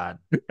Epcot?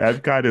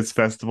 Epcot is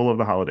Festival of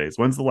the Holidays.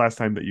 When's the last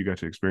time that you got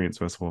to experience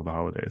Festival of the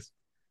Holidays?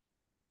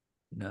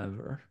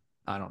 Never.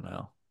 I don't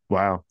know.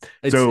 Wow.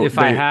 It's So if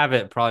I they have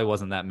it, probably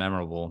wasn't that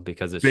memorable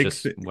because it's big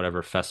just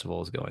whatever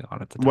festival is going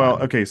on at the well,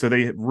 time. okay, so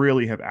they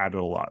really have added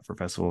a lot for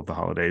Festival of the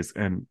Holidays,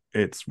 and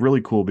it's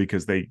really cool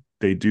because they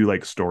do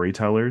like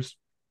storytellers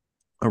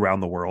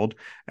around the world,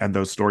 and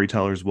those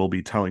storytellers will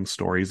be telling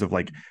stories of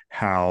like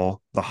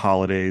how the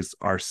holidays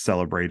are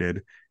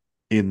celebrated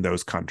in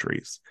those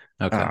countries,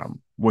 Okay.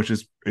 which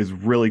is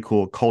really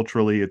cool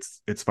culturally.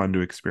 It's fun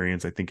to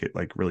experience. I think it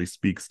like really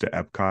speaks to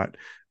Epcot.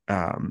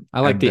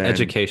 I like And the then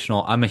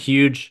educational. I'm a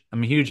huge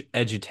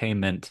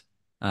edutainment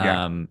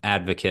yeah,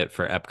 advocate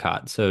for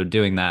Epcot. So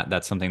doing that,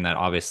 that's something that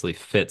obviously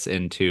fits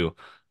into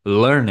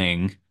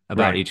learning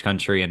about right, each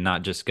country and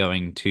not just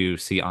going to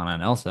see Anna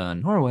and Elsa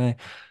in Norway.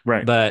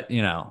 right, But,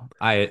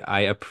 I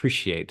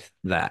appreciate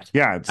that.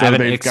 yeah. I So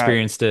haven't they've got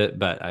experienced it,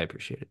 but I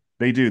appreciate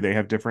it. they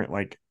have different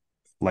like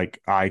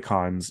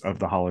icons of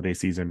the holiday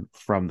season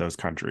from those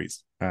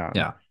countries,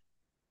 Yeah.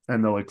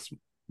 and they'll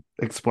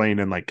explain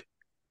and like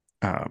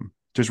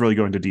just really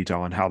go into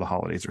detail on how the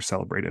holidays are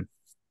celebrated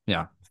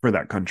Yeah. for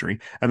that country.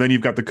 And then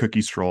you've got the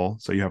cookie stroll,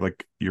 so you have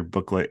like your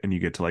booklet and you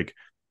get to like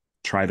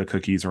try the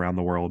cookies around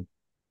the world.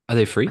 Are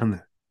they free?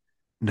 And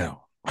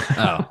no.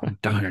 Oh,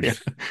 darn. Yeah.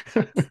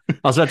 I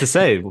was about to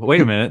say,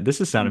 wait a minute,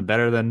 this is sounding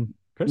better than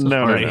Christmas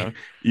No, no, party. no.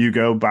 You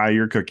go buy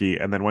your cookie,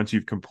 and then once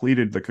you've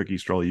completed the cookie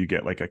stroll, you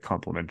get like a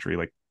complimentary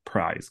like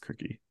prize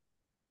cookie.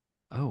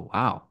 Oh,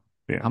 wow.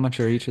 Yeah. How much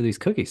are each of these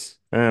cookies?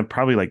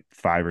 Probably like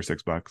 $5 or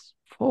 $6,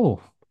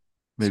 Oh,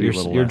 so maybe a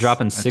little you're less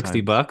dropping at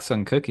 60 times. bucks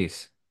on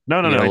cookies.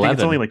 No, no, You no. get I 11.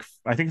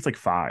 think it's like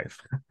five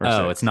or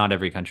Oh, it's six. not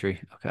every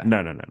country. Okay.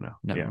 No, no, no, no.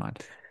 Never Yeah. mind.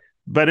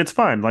 But it's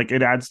fun. Like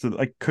it adds to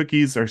like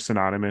cookies are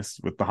synonymous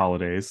with the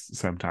holidays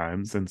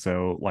sometimes. And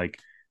so like,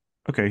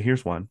 okay,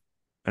 here's one.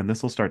 And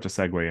this will start to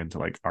segue into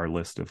like our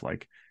list of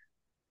like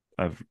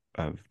of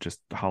just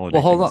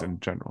Well, holiday hold things on. in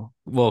general.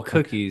 Well,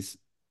 Okay. cookies,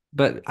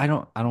 but I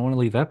don't want to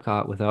leave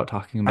Epcot without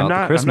talking about the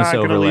I'm Christmas not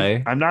gonna leave.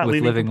 overlay I'm not with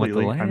leaving Living with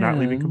the completely. I'm not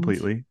leaving Land.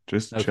 completely.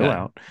 Just chill Okay.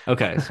 out.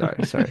 Okay,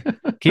 sorry.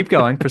 Keep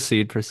going.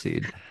 Proceed.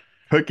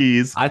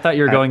 Cookies. I thought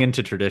you were At, going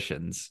into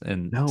traditions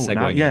and no, not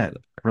segueing into yet. the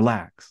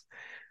Relax.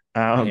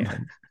 I Um,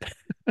 am.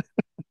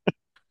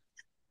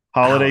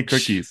 holiday Ouch.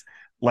 cookies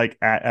like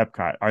at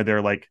Epcot. Are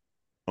there like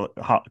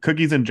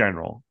cookies in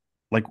general?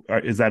 Like,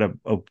 is that a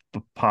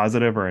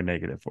positive or a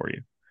negative for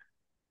you?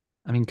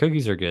 I mean,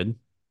 cookies are good.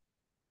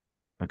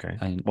 Okay.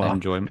 I Well,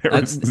 enjoy them. there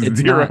was It's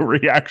zero not.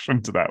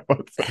 reaction to that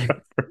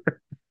whatsoever.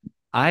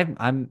 I'm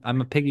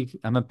a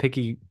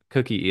picky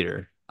cookie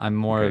eater. I'm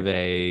more Okay. of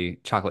a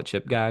chocolate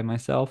chip guy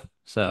myself.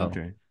 So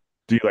Okay.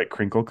 Do you like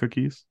crinkle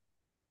cookies?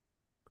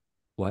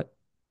 what?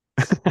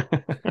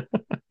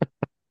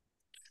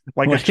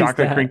 Like What is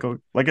that?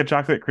 a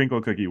chocolate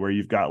crinkle cookie where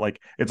you've got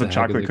like it's a The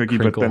heck is chocolate a cookie,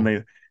 but then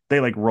crinkle? they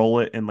like roll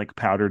it in like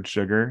powdered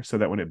sugar so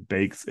that when it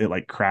bakes, it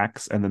like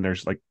cracks and then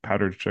there's like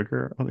powdered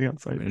sugar on the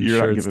I outside. mean, You're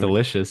sure, not it's giving me.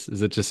 delicious.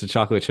 Is it just a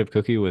chocolate chip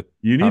cookie with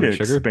You need to powdered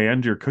sugar?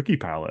 expand your cookie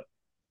palette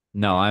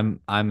No,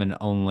 I'm an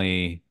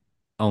only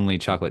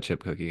chocolate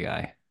chip cookie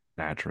guy.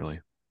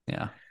 naturally.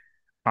 Yeah.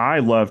 I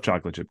love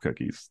chocolate chip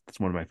cookies. It's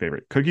one of my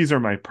favorite. Cookies are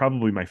my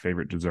probably my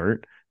favorite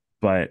dessert,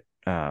 but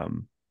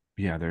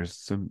yeah, there's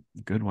some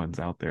good ones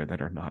out there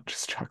that are not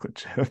just chocolate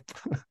chip.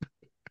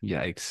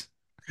 Yikes.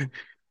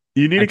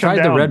 You need I to come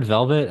tried the red down.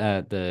 velvet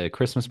at the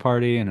Christmas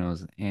party and it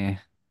was I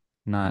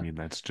not mean,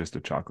 that's just a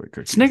chocolate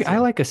cookie, Snick I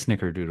so like a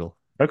snickerdoodle.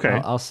 I'll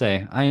okay. I'll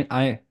say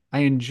I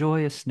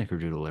enjoy a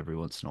snickerdoodle every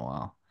once in a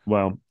while.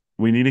 Well,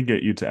 we need to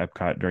get you to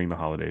Epcot during the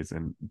holidays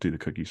and do the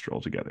cookie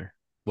stroll together.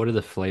 What are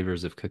the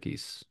flavors of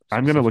cookies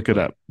I'm gonna look it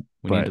specifically? up,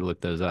 We need to but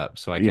look those up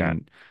so yeah.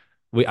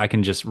 I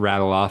can just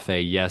rattle off a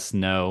yes,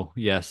 no,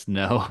 yes,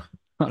 no.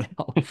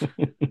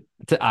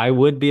 I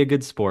would be a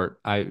good sport.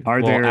 Are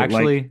Well, there like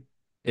actually,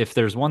 if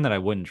there's one that I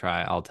wouldn't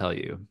try, I'll tell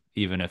you.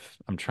 even if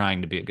I'm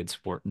trying to be a good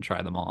sport and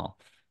try them all.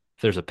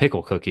 If there's a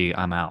pickle cookie,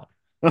 I'm out.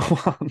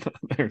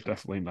 They're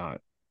definitely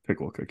not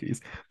pickle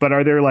cookies. But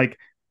are there like,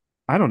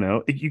 I don't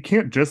know, you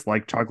can't just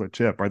like chocolate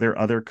chip. Are there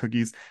other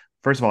cookies?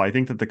 First of all, I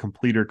think that the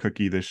completer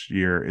cookie this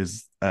year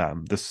is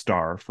the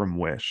star from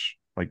Wish.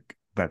 Like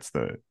that's Is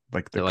the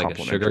it like a sugar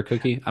complimentary.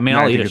 cookie? I mean, Yeah,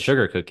 I'll I eat think a it's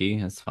sugar cookie.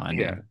 That's fine. yeah,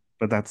 Yeah.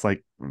 but that's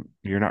like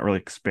you're not really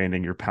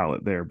expanding your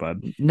palate there,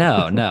 bud.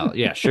 No, no.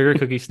 Yeah, sugar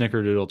cookie,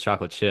 snickerdoodle,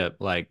 chocolate chip.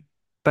 Like,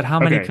 but how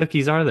many Okay,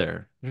 cookies are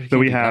there? There so can't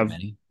we be that have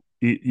many.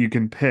 you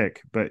can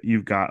pick, but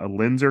you've got a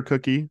Linzer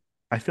cookie.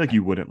 I feel like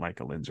you wouldn't like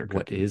a Linzer What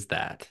cookie. is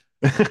that?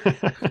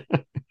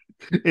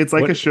 It's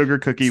like a What sugar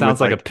cookie sounds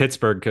with like a like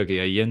Pittsburgh cookie,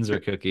 a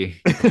Yinzer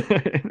cookie.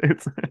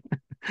 it's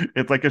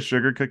it's like a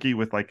sugar cookie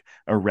with like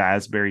a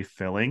raspberry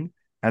filling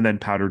and then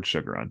powdered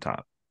sugar on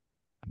top.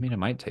 I mean, it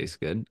might taste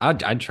good.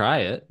 I'd try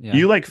it. Yeah.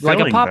 You like Like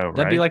a filling though, pop,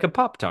 that'd be right? like a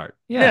Pop Tart.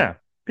 Yeah. Yeah.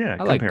 Yeah,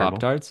 I like Pop comparable.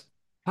 Tarts.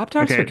 Pop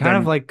Tarts Okay, are kind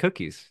of then like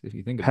cookies, if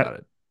you think pe about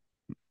it.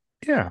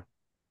 yeah.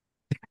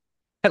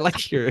 I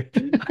like your,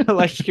 I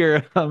like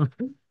your,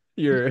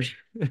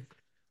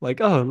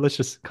 like, oh, let's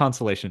just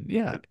consolation.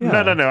 Yeah,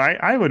 No, no, yeah. no.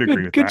 I would agree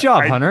Good, with good that.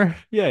 job, Hunter.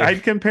 Yeah.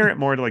 I'd compare it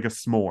more to like a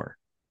s'more.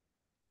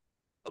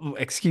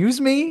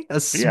 Excuse me?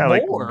 A Yeah,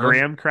 like s'more?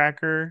 graham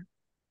cracker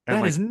and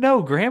That like is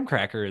no graham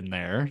cracker in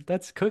there.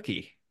 That's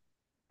cookie.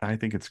 I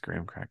think it's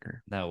graham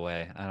cracker. No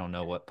way. I don't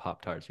know what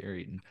Pop Tarts you're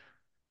eating.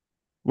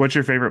 What's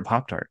your favorite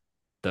Pop Tart?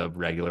 The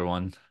regular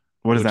one,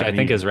 What does which that I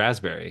think is mean?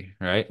 raspberry,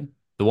 right?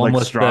 The one Like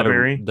with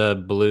strawberry? the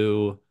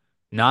blue,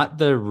 not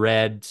the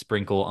red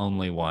sprinkle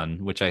only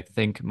one, which I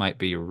think might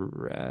be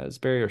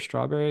raspberry or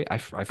strawberry. I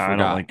I don't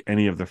forgot. like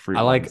any of the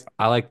fruit ones.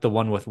 I like the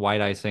one with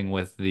white icing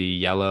with the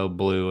yellow,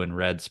 blue, and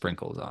red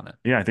sprinkles on it.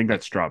 Yeah, I think Like,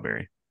 that's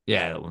strawberry.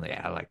 yeah,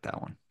 yeah, I like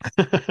that one.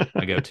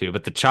 I go to.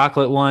 But the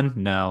chocolate one,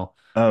 no.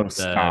 Oh, The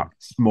stop.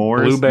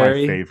 S'mores, my blueberry,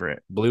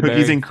 favorite.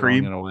 Cookies blueberry, and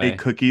throwing it cream, a away.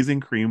 cookies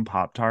and cream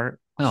Pop Tart.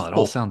 Oh, it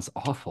all Oh, sounds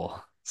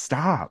awful.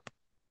 stop.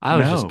 I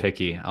was just No.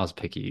 picky. I was a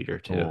picky eater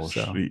too, Oh,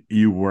 so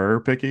you were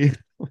picky.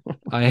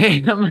 I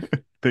am.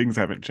 Things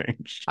haven't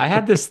changed. I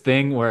had this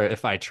thing where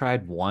if I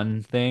tried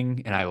one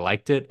thing and I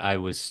liked it, I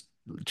was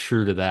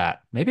true to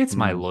that. Maybe it's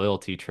my Mm,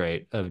 loyalty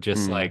trait of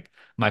just mm. like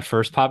my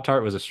first Pop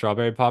Tart was a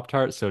strawberry Pop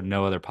Tart, so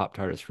no other Pop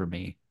Tart is for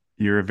me.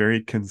 You're a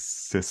very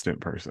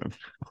consistent person.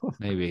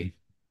 Maybe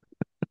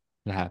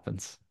it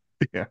happens.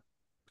 Yeah.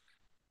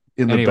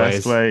 In the best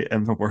Anyways, way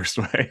and the worst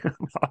way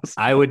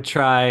I possible. would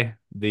try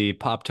the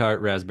Pop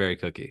Tart raspberry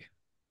cookie.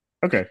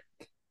 Okay.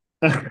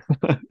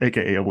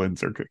 AKA a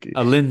Windsor cookie.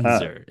 A Uh,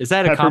 Linzer. Is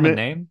that a common Peppermint.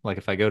 name? Like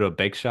if I go to a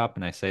bake shop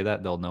and I say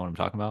that, they'll know what I'm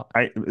talking about?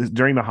 I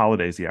during the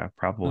holidays, yeah,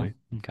 Oh, probably.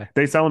 okay.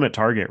 They sell them at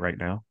Target right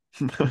now.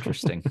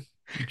 Interesting.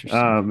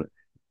 Interesting. um,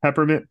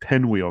 Peppermint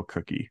pinwheel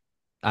cookie.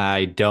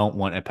 I don't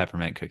want a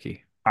peppermint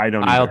cookie. I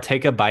don't I'll either.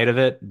 take a bite of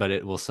it, but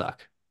it will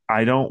suck.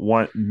 I don't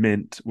want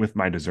mint with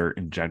my dessert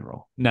in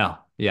general. No.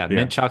 Yeah, Yeah,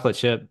 mint chocolate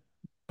chip,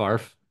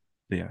 barf.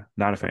 yeah,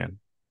 not a fan.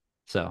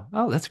 So,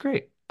 oh, that's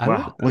great.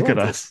 Wow, I look at love this.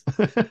 us.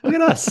 Look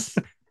at us.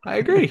 I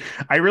agree.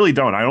 I really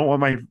don't. I don't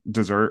want my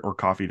dessert or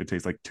coffee to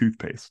taste like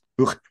toothpaste.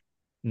 Ugh.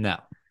 No.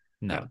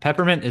 No, No.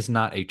 Peppermint is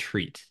not a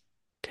treat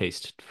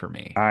taste for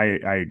me.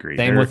 I agree.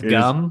 Same There with is.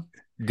 gum.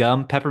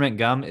 Gum, peppermint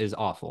gum is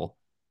awful.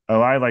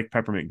 Oh, I like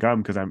peppermint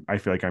gum because I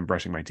feel like I'm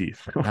brushing my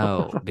teeth.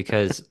 No,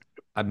 because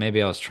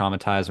maybe I was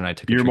traumatized when I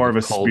took a You're drink more of of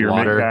a cold spearmint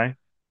water. guy.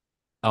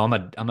 Oh,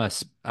 let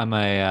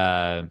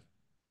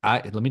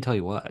me tell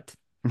you what.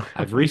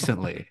 I've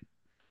recently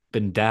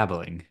been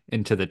dabbling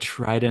into the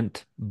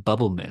Trident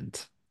Bubble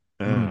Mint.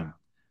 Uh, Mm.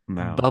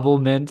 no, Bubble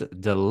Mint,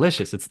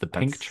 delicious. It's the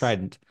pink that's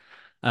Trident.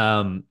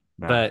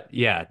 no. But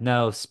yeah,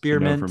 no, It's a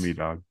no for me, spearmint.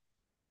 dog.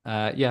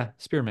 Yeah,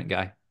 spearmint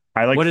guy.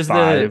 I like What is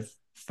the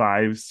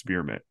five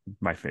spearmint,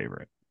 my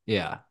favorite.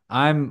 Yeah,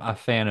 I'm a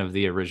fan of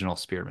the original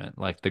spearmint,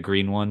 like the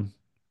green one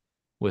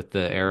with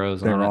the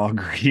arrows on They're it. all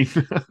green.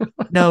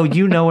 No,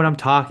 you know what I'm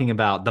talking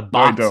about. The No,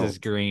 I box is don't.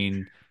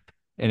 green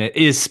and it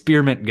is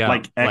spearmint Like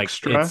gum. Like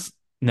extra?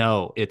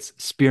 it's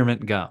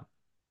spearmint gum.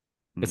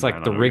 It's I like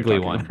don't the know what you're Wrigley talking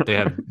one. They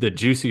have about. the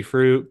juicy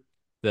fruit,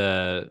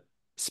 the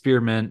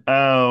spearmint.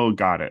 Oh,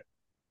 got it.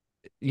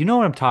 You know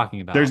what I'm talking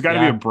There's about. got to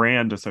be a Yeah.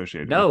 brand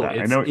associated with No, that.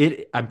 I know.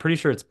 I'm pretty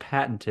sure it's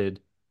patented.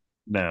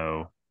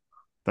 No,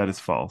 that is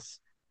false.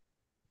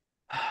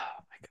 Oh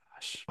my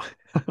gosh.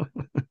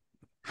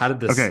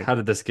 Okay, How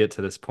did this get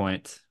to this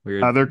point?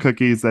 Weird. other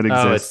cookies that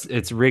Oh, exist.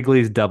 it's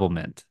Wrigley's Double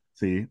Mint.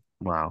 See,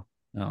 wow.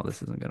 Oh,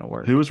 this isn't gonna Who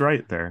work. was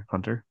right there,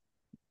 Hunter?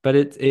 But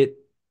it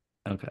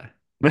okay.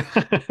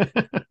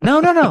 No,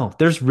 no, no.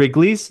 There's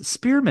Wrigley's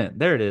Spearmint.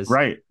 There it is.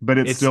 Right, but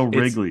it's still It's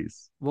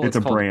Wrigley's. well, It's it's a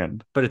called,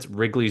 brand, but it's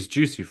Wrigley's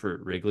Juicy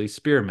Fruit, Wrigley's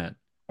Spearmint,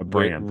 a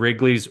brand.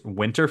 Wrigley's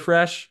Winter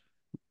Fresh.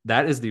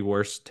 That is the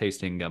worst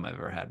tasting gum I've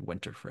ever had,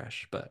 Winter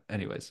Fresh. But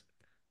anyways,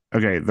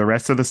 Okay, the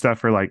rest of the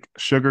stuff are like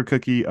sugar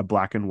cookie, a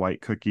black and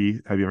white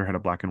cookie. Have you ever had a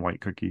black and white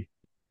cookie?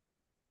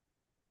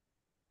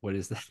 what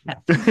is that?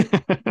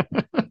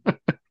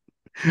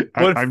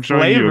 What I'm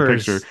showing you a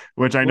picture, flavors?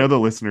 which I know What the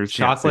listeners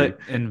can't see. chocolate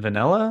and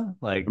vanilla?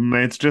 Like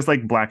It's just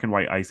like black and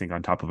white icing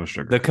on top of a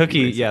sugar the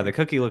cookie, cookie, yeah, the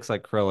basically. cookie looks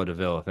like Cruella de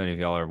Vil, if any of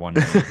y'all are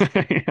wondering.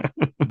 Yeah.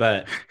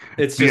 But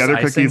it's The just other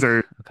cookies icing.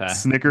 are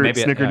Okay.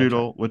 Maybe yeah, I try.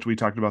 Snickerdoodle, which we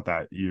talked about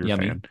that. You're a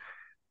Yummy. fan.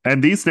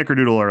 And these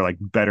Snickerdoodle are like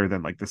better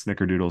than like the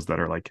Snickerdoodles that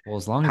are like Well,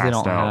 as long as they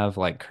passed don't out. have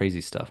like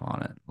crazy stuff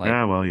on it. Like,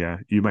 Yeah, well, yeah,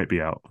 you might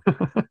be out.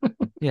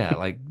 yeah,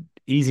 like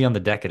easy on the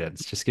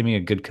decadence. Just give me a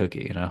good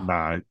cookie, you know?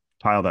 Nah,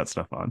 pile that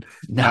stuff on.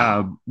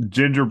 No.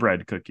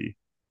 Gingerbread cookie.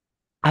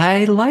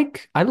 I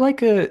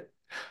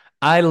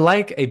I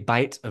like a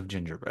bite of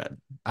gingerbread.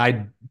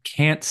 I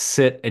can't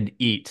sit and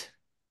eat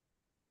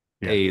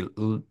Yeah.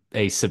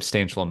 a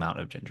substantial amount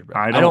of gingerbread.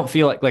 I I don't don't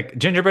feel like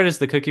gingerbread is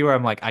the cookie where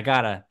I'm like, I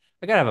gotta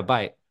have a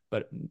bite,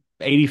 but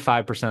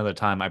 85% of the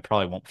time I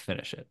probably won't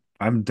finish it.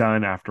 I'm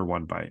done after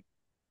one bite.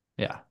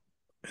 Yeah.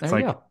 It's There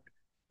you like, go.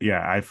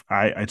 yeah,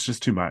 it's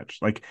just too much.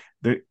 Like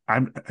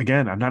I'm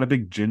not a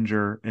big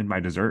ginger in my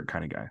dessert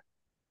kind of guy.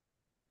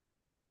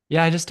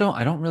 Yeah,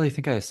 I don't really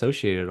think I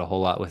associated a whole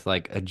lot with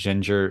like a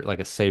ginger, like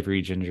a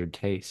savory ginger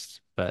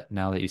taste. But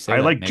now that you say I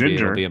that, like maybe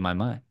it'll be ginger. in my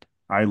mind.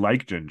 I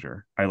like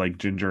ginger. I like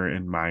ginger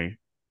in my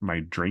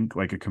drink,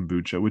 like a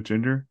kombucha with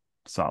ginger.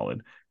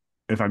 Solid.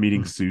 If I'm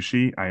eating Hmm.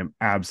 sushi, I am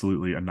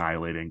absolutely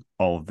annihilating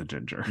all of the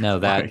ginger. No,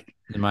 that Like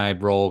my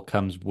roll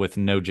comes with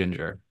no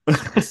ginger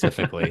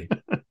specifically.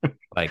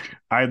 Like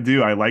I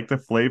do. I like the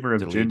flavor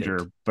of delete it.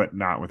 ginger, but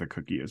not with a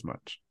cookie as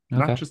much.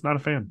 Okay. Not a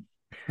fan.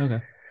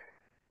 Okay.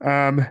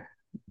 Um,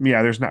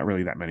 yeah, there's not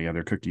really that many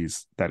other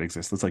cookies that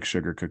exist. It's like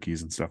sugar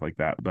cookies and stuff like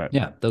that. But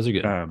Yeah, those are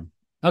good. um,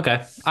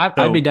 Okay. I'd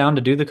be so down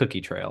to do the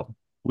cookie trail.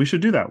 we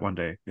should do that one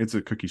day. It's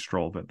a cookie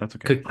stroll, but that's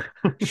okay. Cook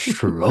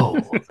Stroll.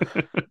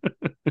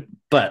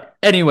 But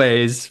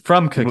anyways,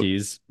 from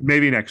cookies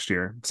Maybe next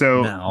year.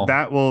 So now.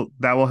 that will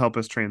help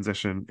us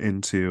transition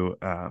into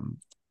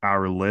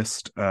our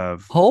list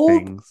of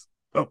Hold things.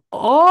 Oh, oh,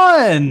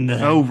 on.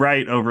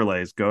 right,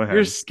 overlays. Go You're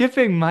ahead.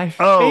 skipping my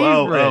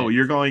Oh, favorite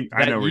you're going.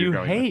 I that know where you're you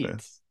going with hate.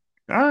 this.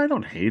 I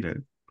don't hate it.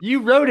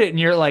 You wrote it and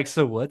you're like,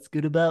 so what's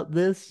good about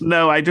this?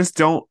 No, I just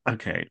don't.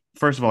 Okay.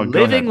 First of all, go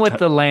Living ahead. with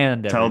the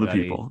land, Tell the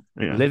everybody. people.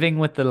 Yeah. Living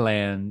with the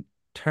land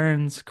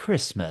turns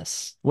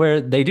Christmas,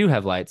 where they do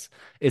have lights.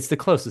 It's the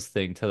closest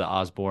thing to the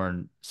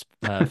Osborne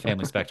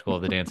family spectacle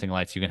of the dancing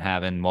lights you can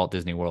have in Walt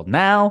Disney World.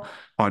 Now,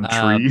 On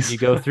trees. you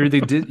go through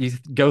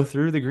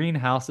the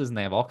greenhouses and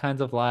they have all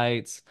kinds of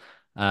lights.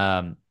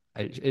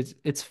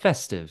 It's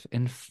festive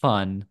and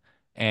fun,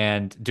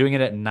 and doing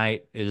it at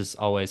night is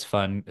always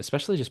fun,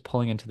 especially just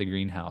pulling into the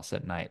greenhouse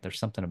at night. There's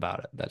something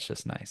about it that's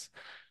just nice,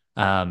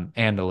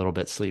 and a little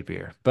bit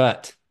sleepier.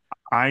 But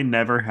I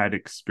never had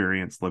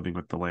experience living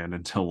with the land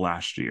until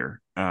last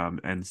year.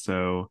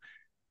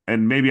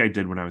 And maybe I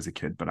did when I was a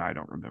kid, but I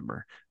don't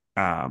remember.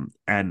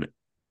 And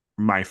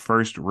my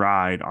first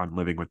ride on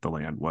Living with the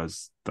Land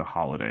was the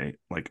holiday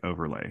like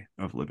overlay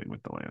of Living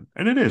with the Land.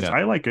 And it is. yeah,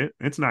 I like it.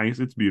 It's nice.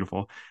 It's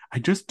beautiful. I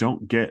just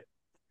don't get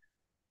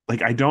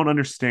like I don't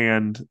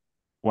understand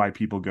why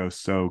people go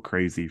so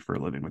crazy for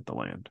Living with the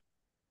Land.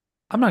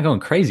 I'm not going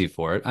crazy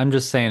for it. I'm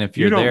just saying if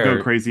You you're don't go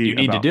there, crazy you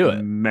need to about do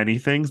it. many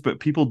things, but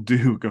people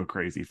do go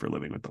crazy for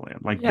Living with the Land.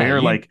 Like Yeah,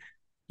 they're like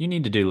you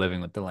need to do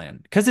Living with the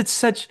Land because it's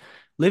such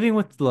Living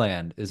with the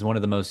Land is one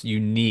of the most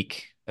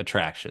unique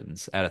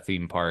attractions at a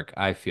theme park,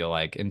 I feel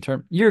like. In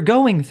term you're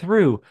going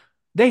through,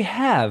 they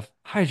have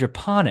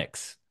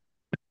hydroponics.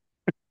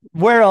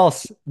 Where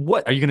else?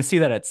 What are you going to see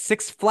that at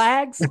Six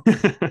Flags?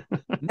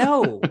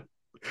 No.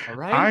 All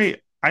right.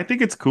 I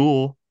think it's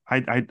cool. I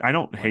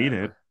don't hate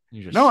it. Whatever.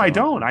 You're just No, I so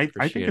don't. I think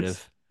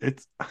unappreciative.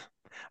 it's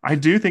I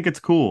do think it's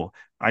cool.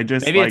 I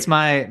just like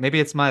Maybe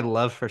it's my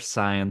love for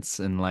science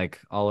and like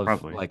all of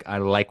probably. like I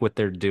like what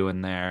they're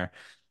doing there.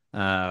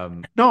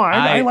 No,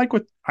 I I like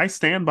what I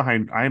stand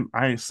behind.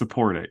 I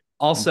support it.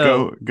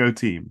 also Go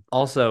team.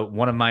 Also,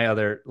 one of my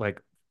other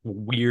like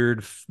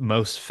weird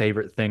most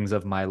favorite things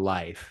of my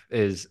life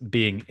is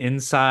being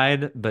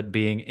inside, but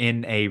being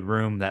in a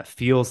room that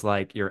feels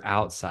like you're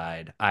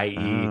outside, i.e.,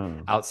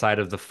 Oh, outside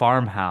of the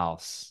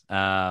farmhouse.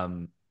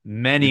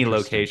 Many interesting.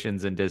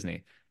 locations in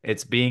Disney.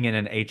 It's being in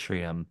an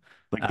atrium.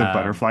 Like the Um,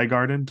 butterfly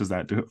garden, does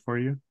that do it for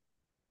you?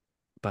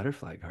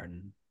 Butterfly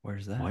Garden.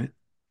 Where's that? What?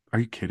 Are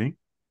you kidding?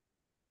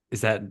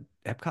 Is that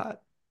Epcot?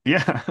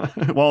 Yeah.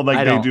 Well, like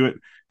I don't.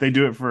 they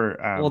do it for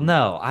Well,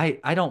 no, I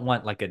don't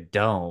want like a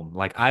dome.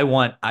 Like I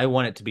want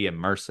it to be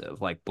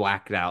immersive, like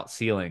blacked out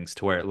ceilings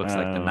to where it looks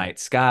like the uh night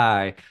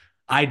sky.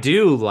 I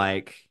do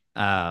like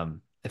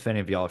if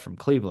any of y'all are from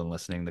Cleveland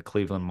listening, the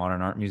Cleveland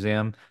Modern Art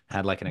Museum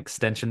had like an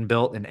extension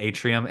built, an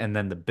atrium, and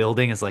then the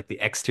building is like the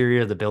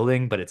exterior of the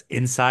building, but it's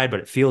inside,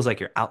 but it feels like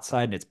you're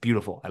outside and it's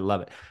beautiful. I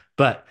love it.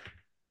 But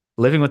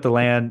Living with the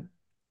Land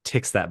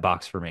ticks that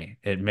box for me.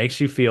 It makes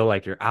you feel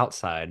like you're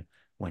outside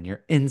when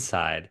you're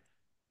inside.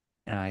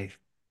 And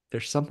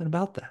there's something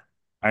about that.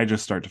 I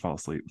just start to fall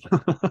asleep.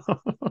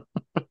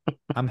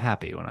 I'm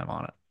happy when I'm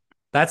on it.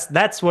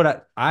 That's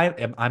what I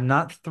am. I'm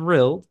not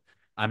thrilled.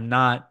 I'm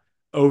not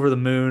over the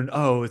moon.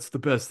 Oh, it's the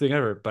best thing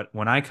ever. But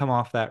when I come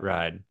off that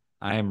ride,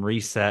 I am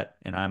reset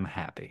and I'm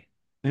happy.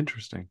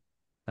 Interesting.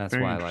 That's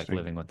Very why I like interesting.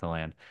 living with the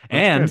land.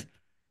 That's And good.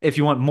 if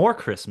you want more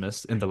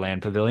Christmas in the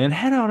Land Pavilion,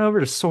 head on over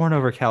to Soaring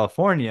Over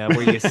California,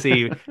 where you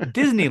see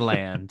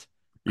Disneyland,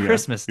 Yeah,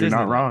 Christmas you're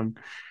not Disneyland. wrong.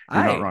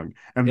 You're not I, wrong.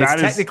 And it's that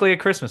is technically a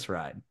Christmas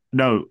ride.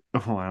 no,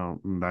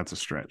 well, that's a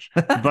stretch.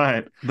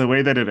 But the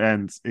way that it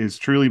ends is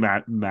truly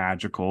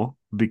magical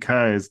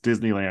because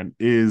Disneyland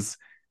is,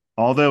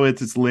 although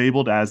it's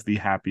labeled as the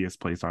happiest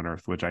place on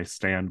earth, which I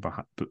stand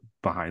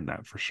behind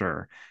that for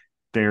sure.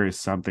 There is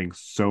something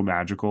so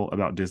magical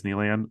about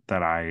Disneyland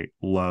that I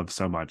love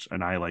so much,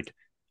 and I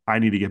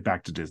need to get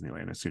back to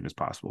Disneyland as soon as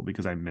possible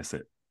because I miss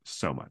it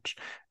so much.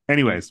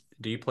 Anyways,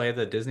 Do you play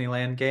the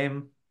Disneyland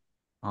game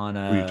on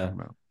what are you talking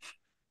about?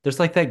 there's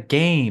like that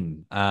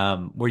game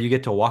where you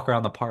get to walk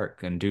around the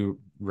park and do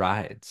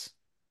rides.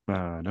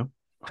 No.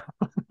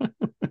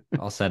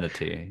 I'll send it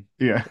to you.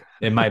 Yeah,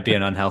 It might be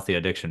an unhealthy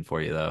addiction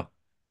for you though.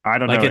 I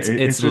don't Like know. it's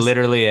It's just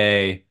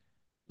literally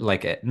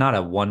not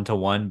a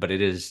one-to-one, but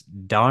it is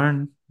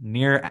darn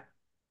near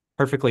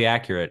perfectly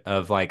accurate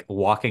of like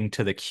walking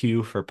to the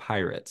queue for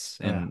pirates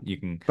uh, and you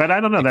can but I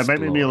don't know. That might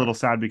make me a little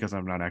explore. sad because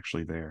I'm not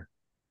actually there.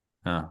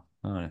 Yeah.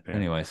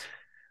 Anyways.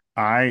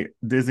 I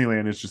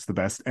Disneyland is just the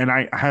best. And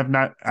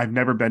I've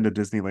never been to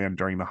Disneyland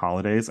during the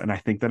holidays. And I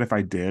think that if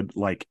I did,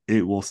 like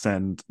it will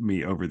send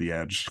me over the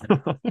edge.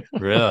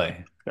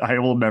 Really? I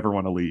will never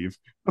want to leave.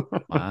 It's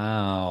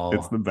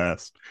Wow. the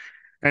best.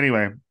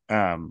 Anyway,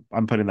 I'm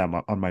putting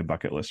that on my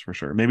bucket list for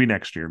sure. Maybe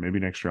next year. Maybe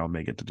next year I'll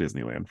make it to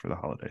Disneyland for the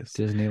holidays.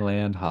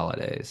 Disneyland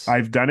holidays.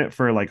 I've done it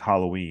for like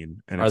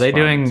Halloween and Are it's they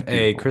fun. It's doing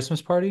a beautiful.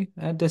 Christmas party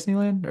at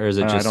Disneyland or is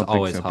it I just don't think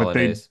always so, but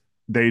holidays?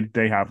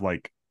 they have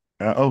like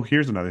oh,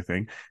 here's another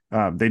thing.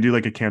 They do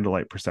like a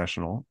candlelight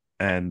processional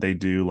and they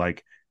do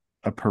like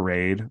a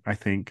parade, I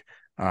think.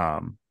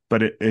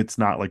 But it's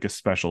not like a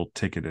special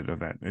ticketed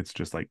event. It's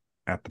just like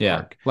at the Yeah,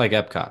 park. like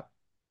Epcot.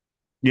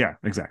 Yeah,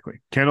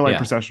 exactly. Candlelight Yeah.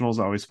 processional is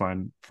always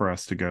fun for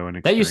us to go and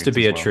That used to experience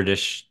be as a well.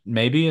 tradition,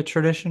 maybe a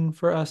tradition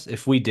for us.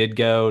 If we did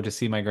go to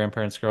see my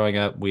grandparents growing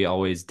up, we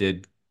always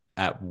did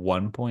at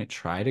one point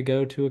try to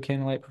go to a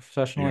candlelight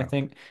processional, I Yeah.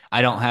 think.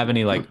 I don't have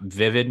any like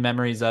vivid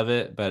memories of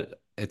it, but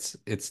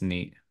it's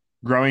neat.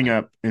 Growing Uh,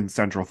 up in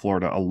Central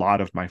Florida, a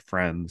lot of my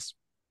friends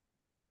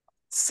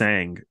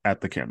sang at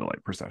the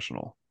candlelight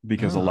processional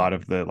because a lot Oh,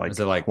 of the is like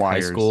it like high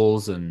choirs,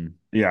 schools and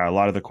yeah, a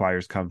lot of the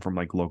choirs come from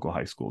like local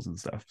high schools and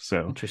stuff.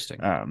 So interesting?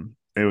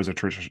 it was a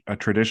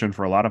tradition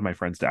for a lot of my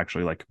friends to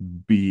actually like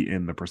be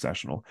in the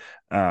processional.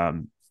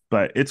 Um,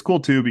 but it's cool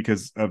too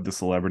because of the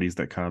celebrities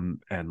that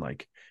come and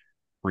like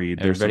read.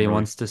 There's some Everybody really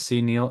wants to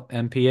see Neil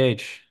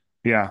MPH.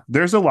 yeah,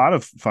 there's a lot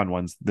of fun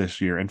ones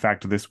this year. In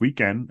fact, this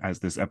weekend, as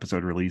this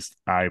episode released,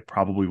 I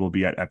probably will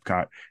be at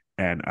Epcot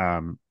and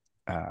um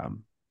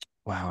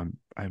wow,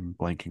 I'm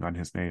blanking on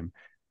his name.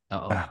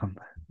 Uh-oh. Um,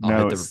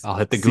 no, it's I'll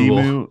hit the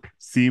Google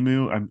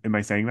Simu. Am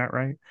I saying that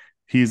right?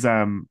 He's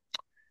in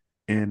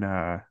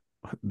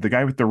the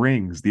guy with the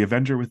rings, the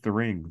Avenger with the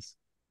rings.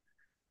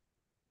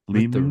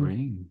 with the Limu,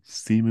 rings.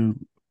 Simu.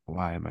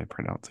 Why am I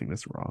pronouncing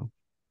this wrong?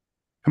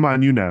 Come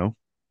on, you know.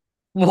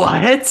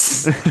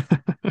 What?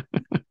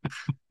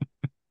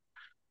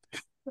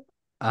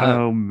 Uh,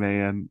 Oh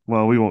man.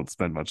 Well, we won't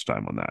spend much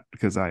time on that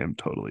because I am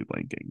totally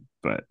blanking.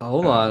 But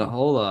hold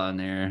on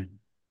here.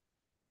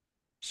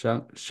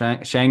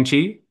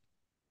 Shang-Chi?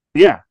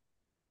 yeah,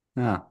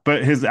 Oh,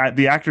 but his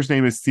the actor's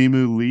name is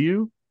Simu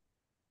Liu.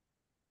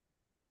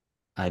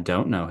 I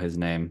don't know his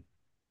name.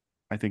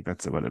 I think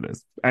that's what it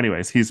is.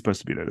 Anyways, he's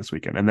supposed to be there this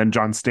weekend. And then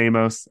John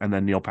Stamos and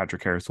then Neil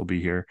Patrick Harris will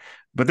be here.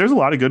 But there's a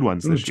lot of good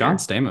ones Ooh, this John year.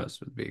 Stamos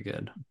would be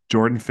good.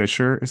 Jordan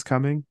Fisher is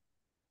coming.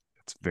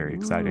 It's very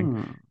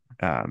exciting.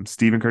 Mm.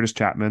 Stephen Curtis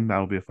Chapman,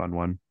 that'll be a fun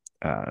one.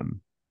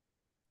 Um,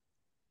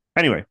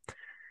 anyway,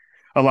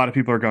 a lot of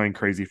people are going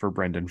crazy for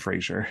Brendan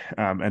Fraser.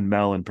 And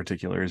Mel in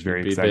particular is He'd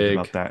very be excited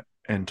about big. that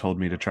and told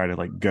me to try to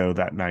like go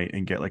that night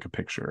and get like a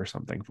picture or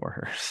something for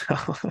her. So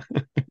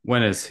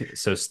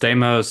So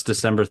Stamos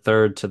December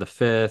 3rd to the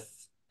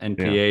 5th,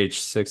 yeah. NPH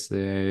 6th to the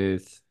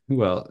 8th.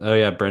 Who else? Oh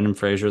yeah, Brendan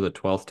Fraser the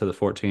 12th to the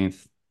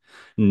 14th.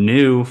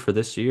 New for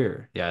this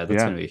year. Yeah,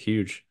 that's Yeah. gonna be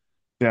huge.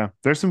 Yeah.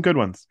 There's some good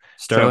ones.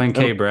 So Sterling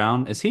K.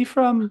 Brown. Is he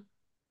from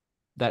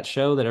that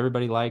show that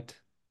everybody liked?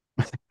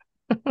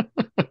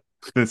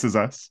 This Is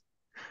Us.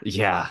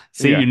 Yeah.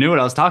 See, you Yeah. knew what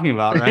I was talking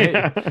about, right?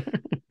 Yeah.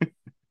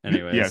 Yes,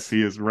 Anyways,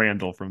 he is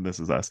Randall from This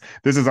Is Us.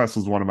 This Is Us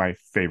was one of my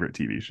favorite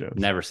TV shows.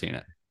 never seen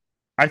it.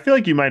 I feel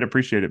like you might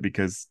appreciate it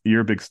because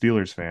you're a big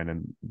Steelers fan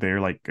and they're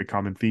like a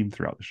common theme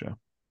throughout the show.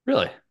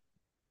 Really?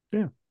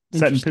 Yeah.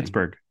 Set in Interesting.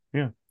 Pittsburgh.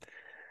 Yeah.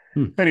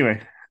 Hmm.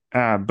 Anyway,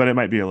 but it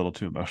might be a little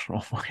too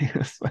emotional for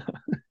you. So.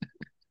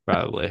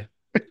 Probably.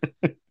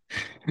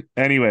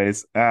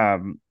 Anyways,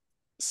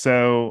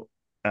 so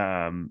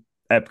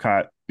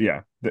Epcot,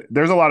 yeah,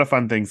 there's a lot of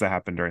fun things that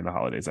happen during the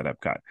holidays at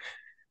Epcot.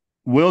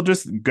 We'll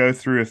just go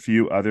through a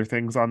few other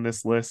things on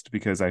this list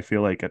because I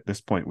feel like at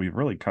this point we've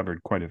really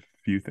covered quite a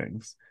few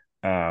things.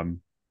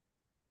 Um,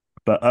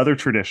 but other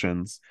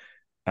traditions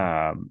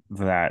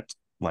that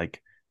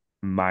like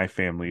my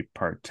family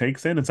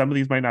partakes in, and some of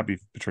these might not be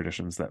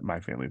traditions that my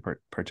family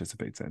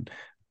participates in.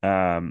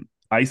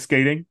 Ice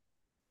skating.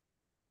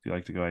 Do you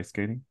like to go ice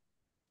skating?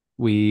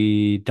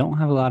 We don't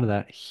have a lot of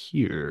that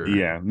here.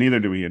 Yeah, neither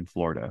do we in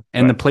Florida.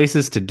 And the But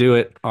places to do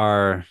it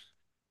are,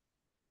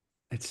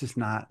 it's just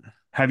not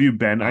have you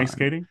been ice fun.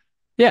 skating?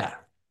 Yeah.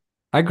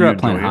 I Do grew you up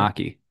playing enjoy it?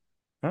 hockey.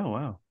 Oh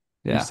wow.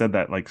 You Yeah. said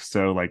that like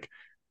so like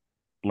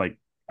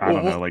I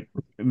don't know, like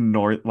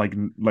north like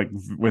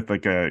with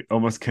like a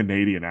almost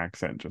Canadian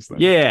accent just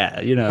then. Yeah,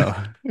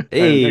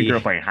 I grew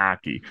up hey, playing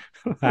hockey.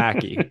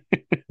 hockey.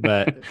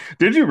 But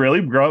Did you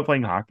really grow up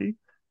playing hockey?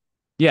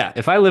 yeah,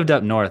 if I lived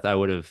up north, I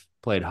would have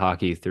played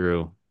hockey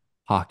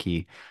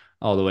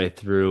all the way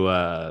through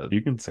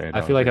You can say it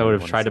I feel however like I would you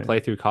have want to tried to say it. play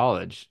through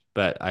college,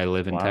 but I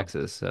live in Wow.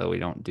 Texas, so we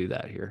don't do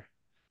that here.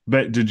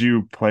 But did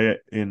you play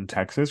it in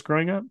Texas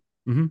growing up?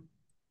 Hmm.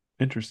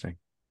 Interesting.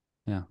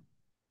 Yeah.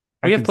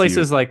 I We have can see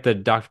you. places like the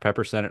Dr.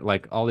 Pepper Center,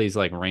 like all these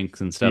like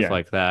rinks and stuff Yeah,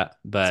 like that,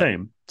 but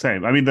same.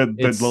 I mean, the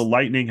it's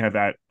Lightning have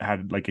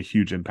had like a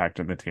huge impact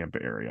in the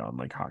Tampa area on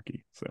like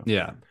hockey. So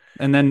yeah.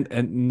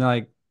 And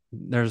like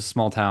there's a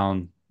small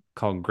town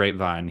called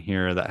Grapevine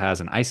here that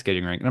has an ice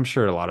skating rink. And I'm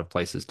sure a lot of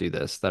places do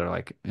this that are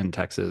like in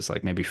Texas,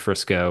 like maybe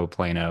Frisco,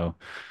 Plano,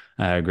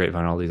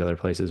 Grapevine, all these other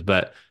places.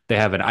 But they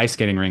have an ice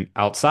skating rink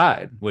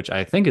outside, which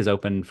I think is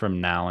open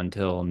from now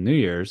until New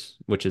Year's,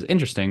 which is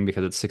interesting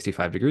because it's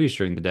 65 degrees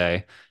during the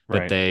day,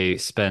 but right. they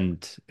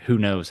spend who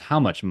knows how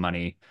much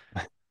money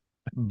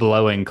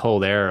blowing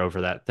cold air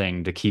over that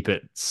thing to keep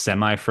it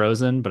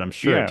semi-frozen, but I'm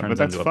sure it Yeah, but turns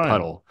that's into a fun.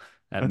 puddle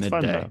at That's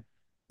fun midday. though.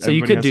 So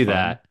you Everybody could has do fun.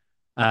 that.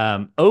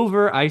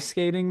 Over ice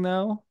skating,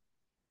 though,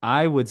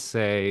 I would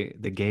say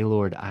the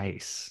Gaylord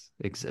Ice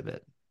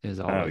exhibit is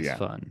Oh always yeah.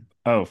 fun.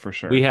 Oh, for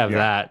We sure. have Yeah.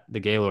 that, the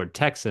Gaylord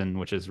Texan,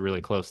 which is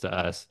really close to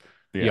us.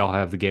 Yeah. Y'all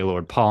have the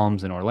Gaylord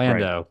Palms in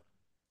Right. Orlando,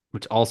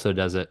 which also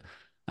does it.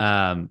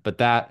 But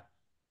that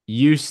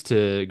used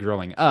to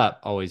growing up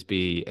always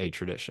be a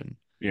tradition.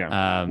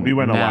 Yeah. We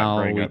went a lot Now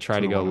growing we up try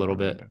to to the go a one in little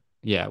bit. Orlando.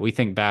 Yeah, we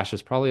think Bash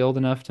is probably old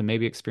enough to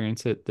maybe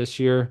experience it this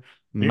year.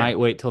 Yeah. Might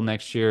wait till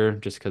next year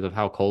just because of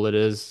how cold it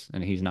is,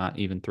 and he's not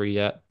even 3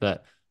 yet,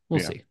 but we'll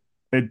Yeah. see.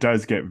 It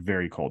does get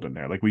very cold in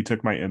there. Like we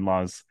took my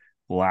in-laws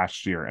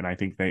last year and I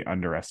think they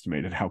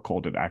underestimated how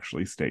cold it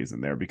actually stays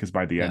in there because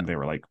by the Yeah. end they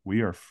were like,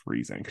 we are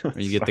freezing.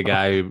 Or you get So the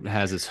guy who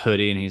has his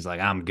hoodie and he's like,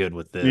 I'm good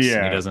with this,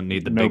 and he yeah, doesn't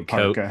need the no big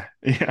coat. parka.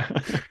 Yeah.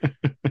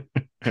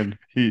 And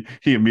he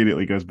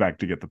immediately goes back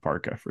to get the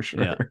parka for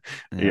Yeah. sure.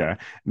 Yeah. Yeah.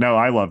 No,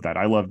 I love that.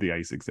 I love the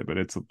ice exhibit.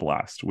 It's a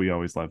blast. We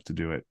always love to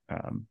do it.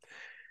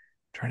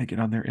 Trying to get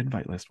on their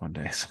invite list one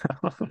day. So.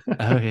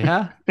 Oh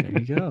yeah. There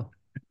you go.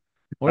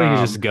 Or you could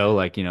um just go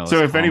like,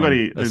 so if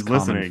anybody as is common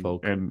listening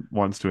folk. and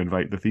wants to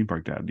invite the theme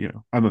park dad,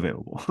 I'm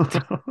available.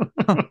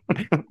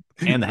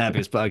 And the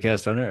happiest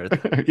podcast on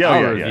earth. Yeah,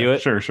 I'll yeah. review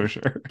it. Sure.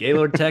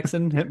 Gaylord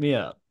Texan, hit me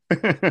up.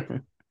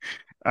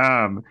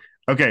 um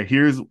okay,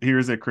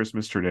 here's a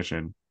Christmas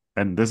tradition,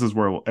 and this is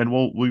where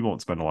we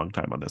won't spend a long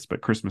time on this,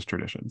 but Christmas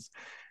traditions.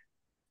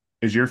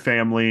 Is your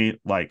family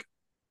like,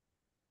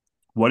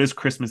 what is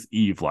Christmas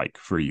Eve like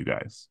for you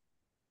guys?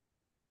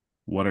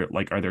 What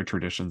are there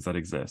traditions that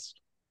exist?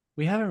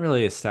 We haven't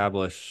really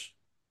established.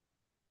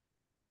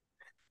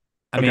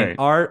 I mean, Okay,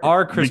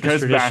 our Christmas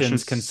because Bash traditions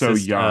is so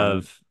consist young,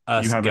 of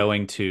you us haven't.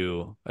 going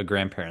to a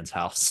grandparent's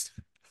house.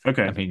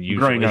 I Okay, mean,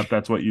 growing usually. up,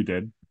 that's what you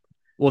did.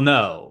 Well,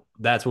 no,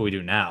 that's what we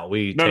do now.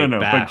 We No, no, take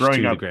no. But Bash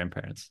growing to the up,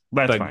 grandparents.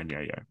 that's But fine.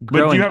 Yeah.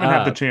 But you growing haven't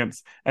had the up,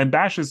 chance. And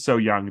Bash is so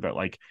young that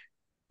like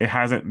it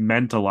hasn't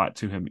meant a lot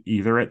to him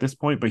either at this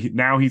point. But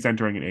now he's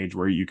entering an age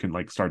where you can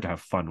like start to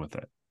have fun with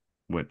it,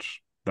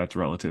 which that's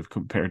relative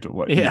compared to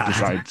what you yeah.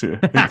 decide to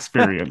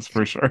experience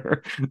for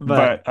sure.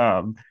 But But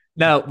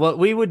no, what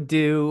we would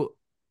do,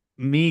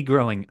 me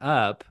growing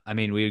up, I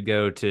mean, we would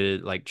go to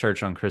like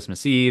church on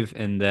Christmas Eve,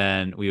 and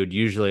then we would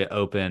usually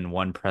open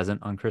one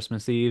present on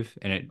Christmas Eve,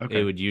 and it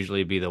okay, would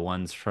usually be the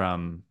ones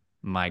from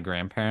my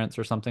grandparents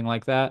or something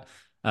like that.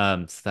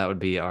 So that would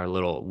be our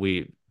little,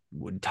 we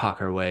would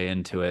talk our way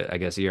into it, I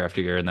guess, year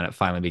after year, and then it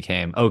finally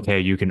became, okay,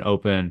 you can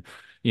open,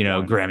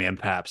 one. Grammy and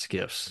Paps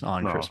gifts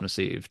on Oh, Christmas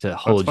Eve to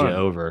that's hold you fun.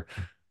 over.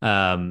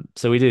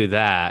 So we do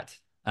that.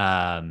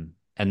 And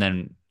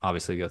then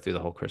obviously go through the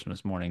whole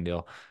Christmas morning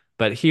deal.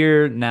 But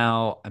here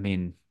now, I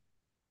mean,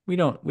 we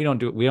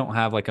don't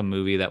have like a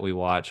movie that we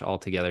watch all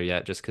together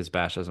yet, just because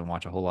Bash doesn't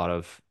watch a whole lot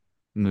of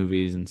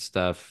movies and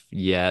stuff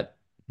yet.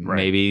 Right.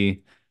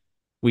 Maybe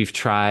we've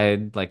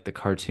tried like the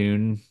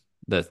cartoon,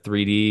 the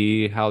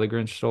 3D How the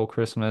Grinch Stole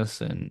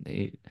Christmas, and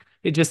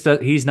it just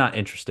he's not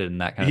interested in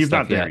that kind of He's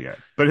stuff not there yet. yet,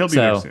 but he'll be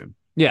there So soon.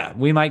 yeah,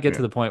 we might get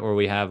to Yeah. the point where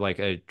we have like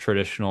a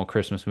traditional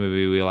Christmas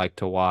movie we like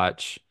to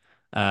watch.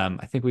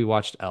 I think we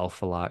watched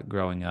Elf a lot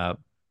growing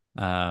up,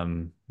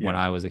 when Yeah.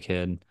 I was a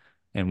kid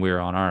and we were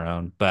on our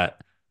own.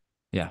 But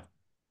yeah,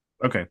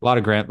 Okay. a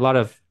lot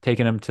of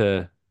taking them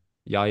to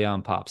Yaya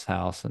and Pop's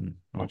house and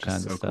all Which is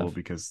kinds of so cool stuff.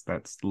 because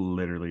that's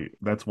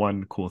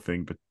one cool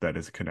thing, but that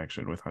is a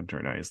connection with Hunter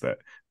and I is that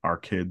our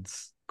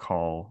kids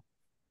call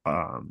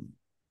um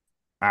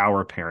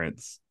our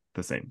parents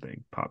the same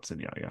thing, Pops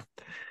and Yaya.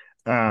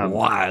 Um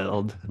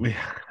Wild. we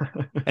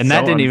And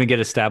that so didn't un even get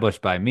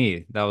established by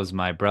me. That was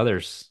my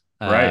brother's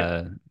right.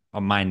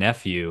 my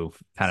nephew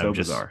kind So of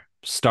just bizarre.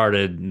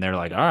 started, and they're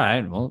like, all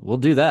right, well, we'll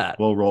do that.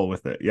 We'll roll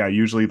with it. Yeah,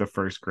 usually the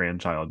first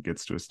grandchild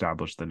gets to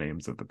establish the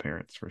names of the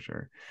parents for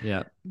sure,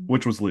 Yeah.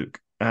 which was Luke.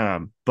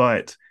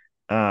 But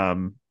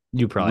um,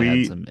 You probably had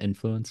we some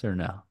influence or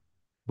no?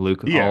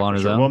 Luke all yeah, on for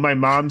his sure. Well, own? my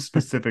mom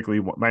specifically,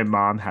 my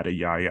mom had a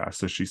Yaya,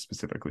 so she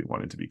specifically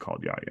wanted to be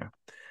called Yaya.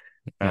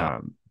 Yeah.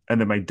 And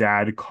then my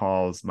dad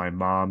calls my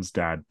mom's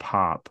dad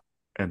Pop,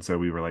 and so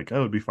we were like, oh,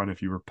 it'd be fun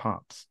if you were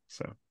Pops.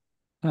 So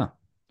Oh,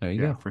 there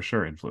you yeah, go. for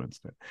sure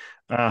influenced it.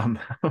 Um,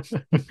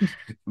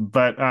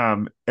 but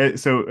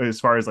so as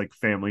far as like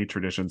family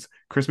traditions,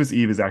 Christmas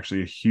Eve is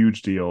actually a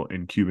huge deal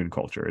in Cuban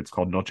culture. It's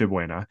called Noche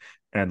Buena,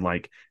 and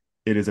like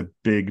it is a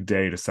big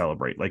day to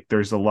celebrate. Like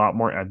there's a lot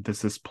more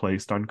emphasis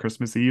placed on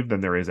Christmas Eve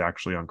than there is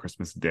actually on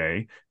Christmas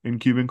Day in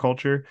Cuban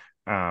culture.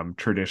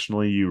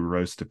 Traditionally, you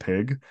roast a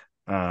pig.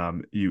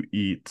 You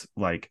eat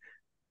like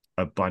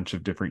a bunch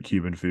of different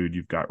Cuban food.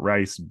 You've got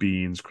rice,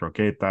 beans,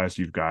 croquetas.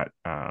 You've got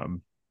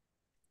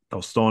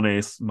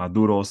tostones,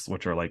 maduros,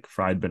 which are like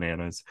fried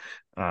bananas,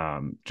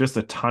 just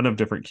a ton of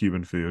different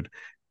Cuban food.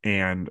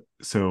 And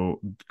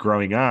so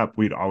growing up,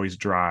 we'd always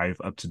drive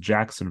up to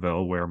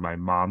Jacksonville, where my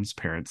mom's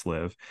parents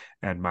live,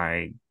 and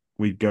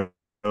we'd go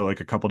like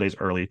a couple days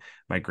early.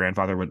 My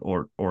grandfather would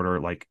order,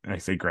 like I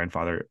say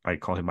grandfather, I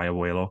call him my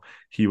abuelo.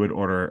 He would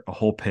order a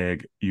whole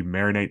pig. You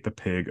marinate the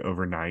pig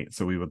overnight.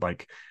 So we would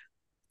like,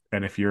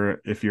 and if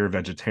you're a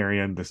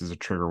vegetarian, this is a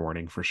trigger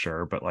warning for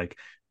sure, but like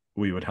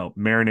we would help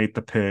marinate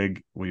the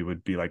pig. We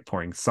would be like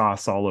pouring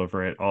sauce all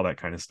over it, all that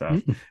kind of stuff.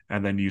 Mm.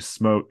 And then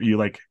you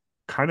like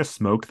kind of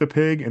smoke the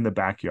pig in the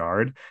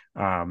backyard.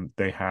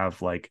 They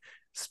have like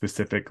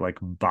specific like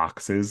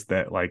boxes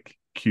that like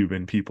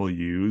Cuban people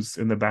use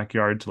in the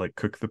backyard to like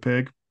cook the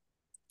pig.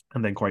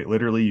 And then quite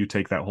literally you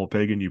take that whole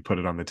pig and you put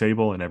it on the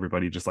table, and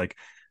everybody just like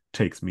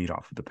takes meat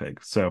off of the pig.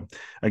 So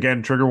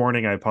again, trigger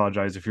warning, I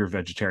apologize if you're a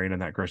vegetarian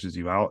and that grosses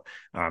you out.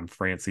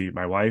 Francie,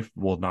 my wife,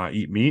 will not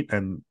eat meat,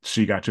 and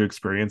she got to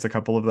experience a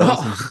couple of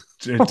those.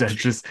 And Oh. it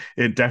Did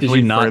you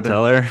definitely not further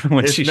tell her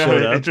when it she no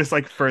showed it up? just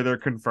like further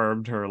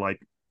confirmed her like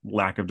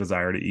lack of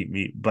desire to eat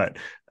meat. But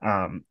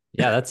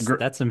Yeah,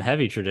 that's some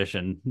heavy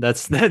tradition.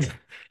 That's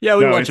yeah,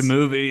 we no, watch a it's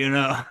movie, you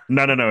know.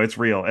 no, it's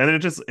real.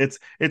 And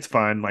it's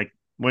fun. Like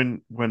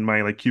when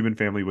my like Cuban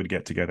family would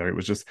get together, it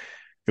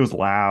was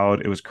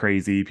loud, it was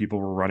crazy, people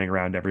were running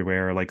around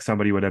everywhere. Like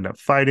somebody would end up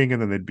fighting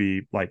and then they'd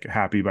be like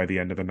happy by the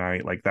end of the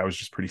night. Like that was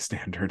just pretty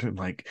standard. And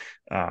like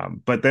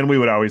but then we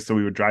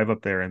would drive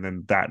up there, and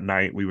then that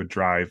night we would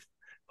drive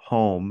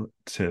home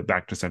to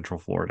back to Central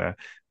Florida,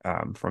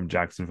 from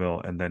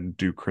Jacksonville, and then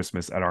do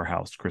Christmas at our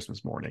house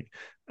Christmas morning.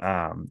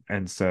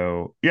 And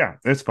so yeah,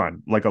 it's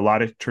fun, like a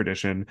lot of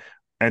tradition,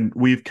 and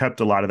we've kept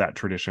a lot of that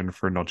tradition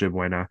for Noche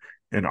Buena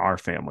in our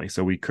family.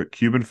 So we cook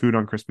Cuban food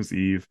on Christmas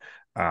Eve.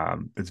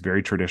 It's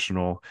very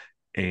traditional,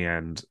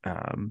 and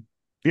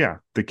yeah,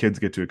 the kids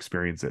get to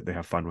experience it. They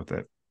have fun with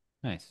it.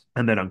 Nice.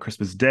 And then on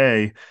Christmas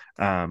Day,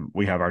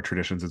 we have our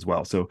traditions as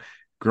well. So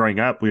growing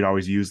up, we'd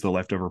always use the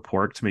leftover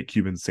pork to make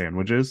Cuban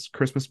sandwiches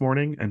Christmas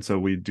morning. And so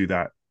we do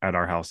that at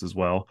our house as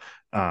well.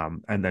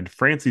 And then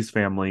Francie's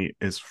family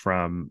is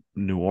from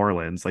New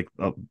Orleans. Like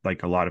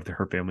a lot of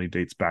her family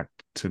dates back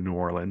to New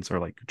Orleans, or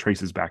like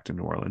traces back to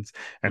New Orleans.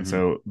 And Hmm.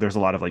 so there's a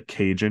lot of like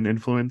Cajun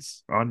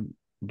influence on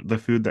the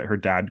food that her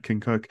dad can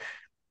cook.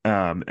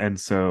 And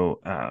so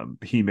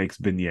he makes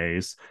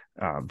beignets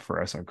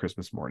for us on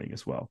Christmas morning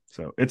as well.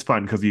 So it's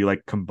fun because you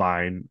like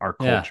combine our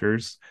Yeah.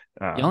 cultures.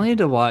 Y'all need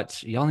to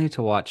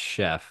watch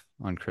Chef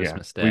on Yeah,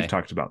 Christmas we've Day.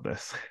 talked about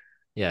this.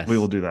 We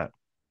will Yes. do that.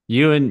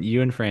 You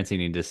and Francie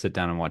need to sit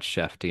down and watch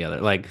Chef together.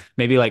 Like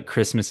maybe like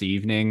Christmas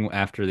evening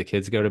after the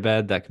kids go to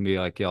bed. That can be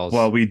like Well,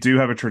 y'all's. we do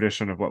have a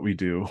tradition of what we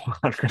do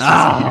on Christmas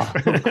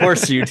Eve. Oh, of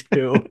course you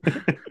do.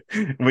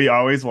 We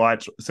always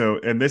watch. So,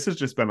 and this has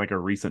just been like a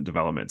recent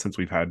development since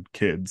we've had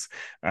kids.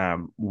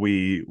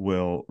 We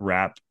will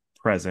wrap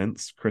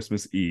presents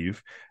Christmas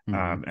Eve,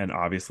 Mhm. and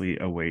obviously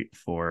await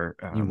for,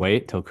 You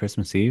wait till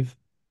Christmas Eve?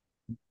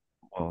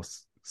 well,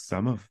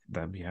 some of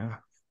them, yeah.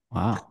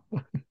 Wow.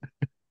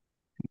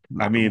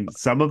 I mean,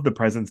 some of the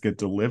presents get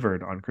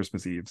delivered on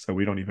Christmas Eve, so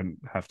we don't even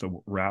have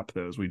to wrap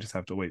those. We just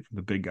have to wait for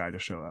the big guy to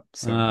show up.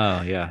 So,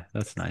 Oh, yeah,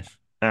 that's nice.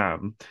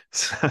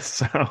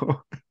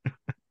 so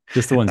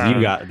Just the ones you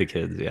um, got the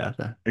kids, yeah.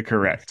 Nice.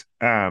 correct.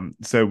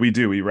 So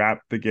we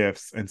wrap the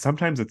gifts, and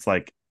sometimes it's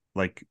like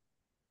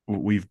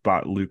we've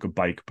bought Luke a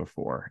bike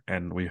before,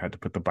 and we had to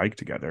put the bike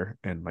together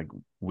and like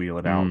wheel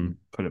it out Mm. and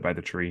put it by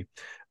the tree.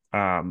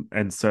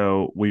 And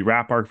so we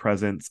wrap our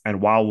presents, and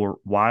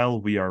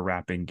while we are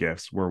wrapping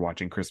gifts, we're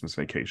watching Christmas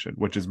Vacation,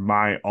 which is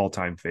my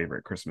all-time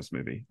favorite Christmas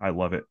movie. I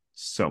love it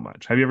so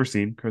much. Have you ever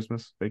seen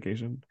Christmas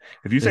Vacation?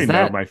 If you say Is no,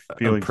 that my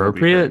feelings will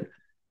be hurt. appropriate?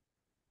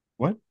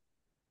 What?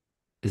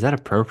 Is that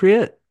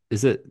appropriate?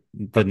 Is it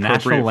the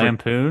National Appropriate for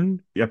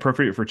Lampoon?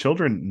 appropriate for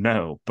children?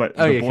 No, but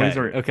Oh, okay,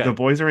 the okay.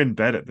 boys are in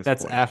bed at this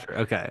That's point. after.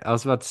 Okay, I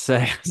was about to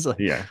say, I was like,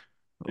 Yeah.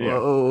 Yeah.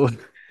 whoa.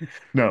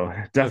 No,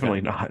 Okay.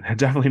 definitely not.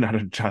 Definitely not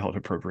a child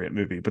appropriate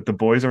movie. But the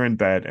boys are in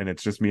bed and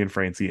it's just me and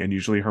Francie. And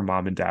usually her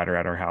mom and dad are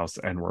at our house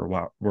and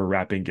we're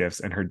wrapping gifts.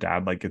 And her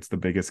dad like gets the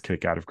biggest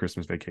kick out of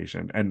Christmas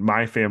Vacation. And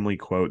my family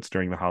quotes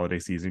during the holiday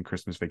season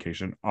Christmas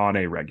Vacation on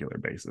a regular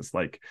basis.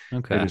 Like it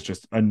Okay. is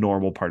just a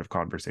normal part of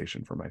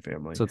conversation for my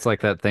family. So it's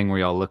like that thing where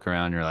y'all look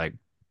around, you're like,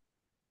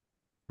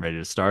 ready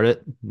to start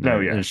it? No,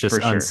 And yeah, it's just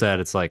for sure. unsaid.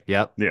 It's like,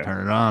 yep, Yeah.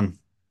 turn it on.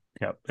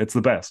 Yeah. It's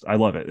the best. I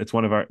love it. It's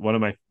one of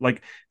my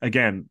like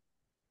again,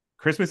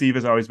 Christmas Eve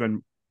has always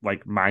been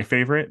like my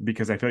favorite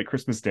because I feel like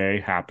Christmas Day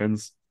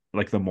happens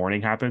like the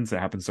morning happens, it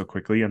happens so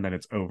quickly and then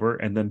it's over.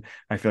 And then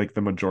I feel like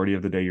the majority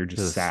of the day you're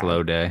just Just a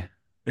slow sad. day.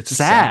 It's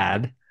just sad.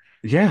 Sad.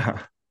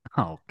 Yeah.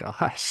 Oh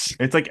gosh.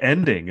 It's like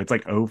ending. It's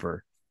like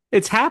over.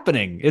 It's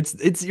happening.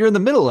 It's you're in the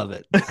middle of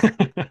it.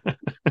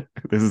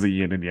 This is a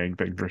yin and yang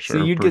thing for So sure.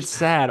 you'd get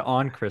sad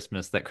on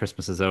Christmas that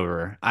Christmas is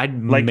over. I'd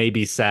Like,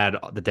 maybe sad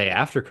the day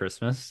after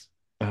Christmas.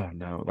 oh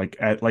no, like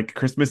at like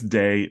Christmas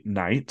Day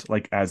night,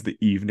 like as the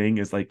evening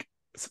is like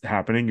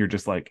happening, you're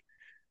just like,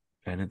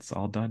 and it's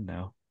all done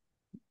now.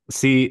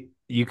 See,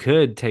 you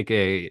could take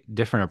a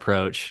different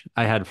approach.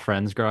 I had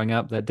friends growing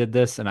up that did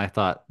this, and I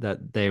thought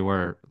that they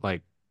were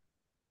like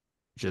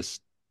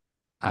just,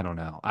 I don't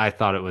know. I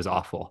thought it was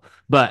awful.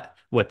 But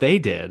what they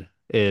did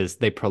is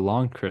they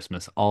prolonged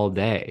Christmas all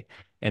day,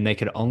 and they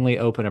could only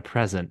open a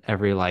present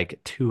every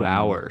like two Mm,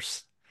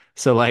 hours.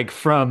 So like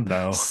from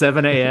no,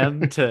 7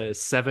 a.m. to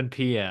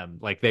 7 p.m.,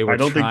 like they I were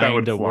don't think that trying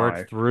would to work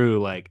fly.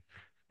 through like,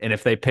 and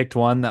if they picked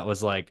one that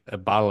was like a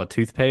bottle of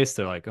toothpaste,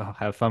 they're like, oh,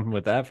 have fun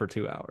with that for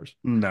 2 hours.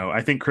 No,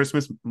 I think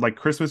Christmas, like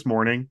Christmas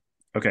morning.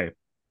 Okay,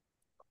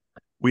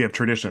 we have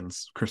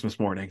traditions Christmas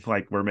morning.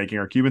 Like we're making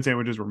our Cuban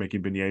sandwiches, we're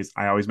making beignets.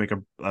 I always make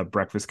a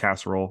breakfast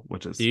casserole,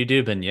 which Do is you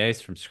do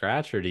beignets from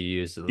scratch, or do you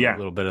use a yeah.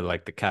 little bit of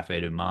like the Cafe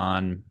du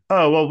Monde?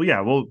 Oh well,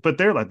 yeah, well, but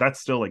they're like that's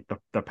still like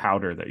the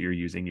powder that you're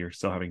using. You're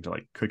still having to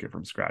like cook it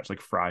from scratch,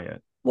 like fry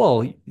it.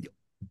 Well,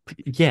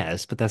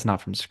 yes, but that's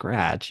not from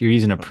scratch. You're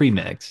using a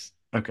premix.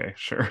 Okay,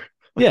 sure.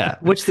 Yeah,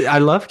 I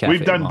love We've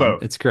Cafe du done Monde.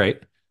 both. It's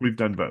great. We've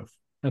done both.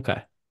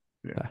 Okay.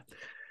 Yeah, Okay.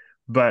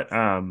 but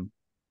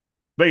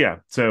but yeah.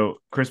 So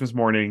Christmas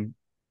morning,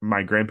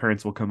 my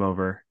grandparents will come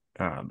over.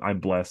 I'm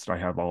blessed. I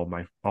have all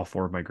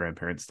four of my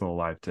grandparents still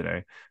alive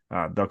today.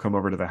 They'll come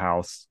over to the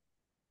house,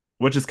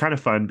 which is kind of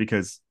fun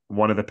because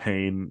one of the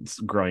pains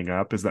growing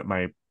up is that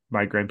my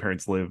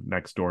grandparents live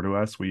next door to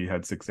us. We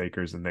had 6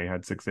 acres and they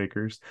had 6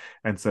 acres.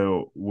 And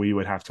so we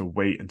would have to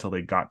wait until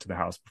they got to the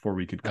house before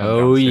we could come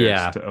Oh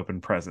downstairs yeah. to open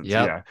presents.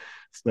 Yep. Yeah.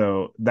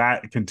 So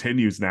that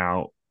continues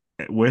now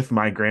with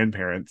my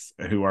grandparents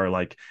who are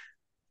like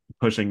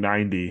pushing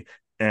 90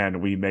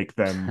 and we make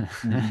them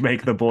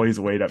make the boys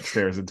wait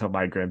upstairs until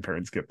my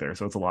grandparents get there.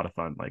 So it's a lot of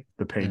fun. Like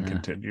the pain Yeah.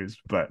 continues,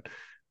 but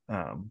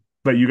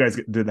you guys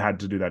did had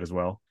to do that as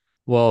well.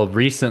 Well,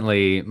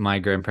 recently my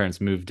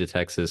grandparents moved to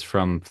Texas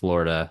from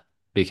Florida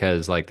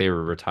because like they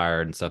were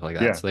retired and stuff like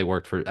that. Yeah. So they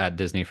worked for at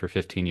Disney for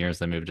 15 years,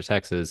 they moved to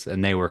Texas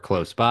and they were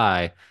close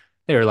by.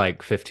 They were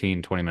like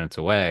 15, 20 minutes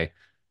away.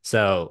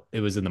 So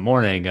it was in the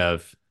morning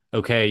of,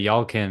 okay,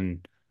 y'all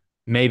can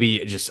maybe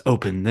just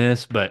open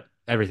this, but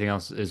everything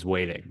else is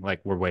waiting.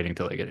 Like we're waiting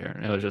till they get here.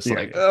 And it was just Yeah,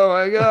 like, oh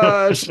my yeah.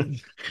 gosh.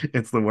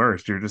 It's the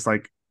worst. You're just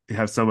like you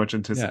have so much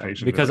Yeah,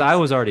 anticipation to because like I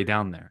was already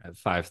down there at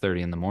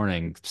 5:30 in the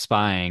morning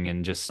spying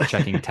and just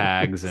checking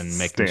tags and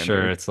making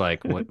sure standard. it's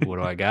like what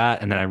do I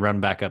got? And then I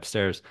run back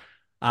upstairs.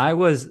 I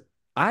was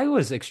I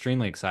was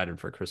extremely excited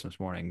for Christmas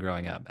morning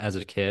growing up as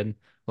a kid.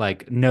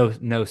 Like no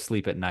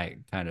sleep at night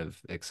kind of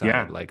excited.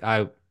 Yeah. Like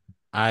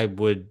I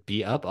would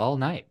be up all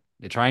night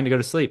trying to go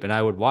to sleep and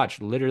I would watch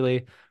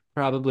literally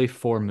probably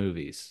four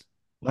movies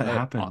What on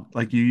happened?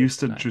 Like you used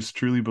Christmas to night. just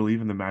truly believe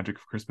in the magic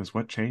of Christmas.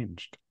 What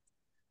changed?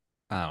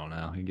 I don't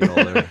know. You get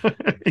older.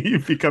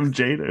 You've become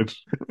jaded.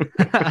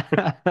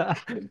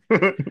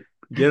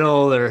 Get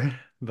older,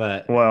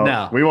 but Well,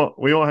 no. we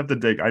won't have to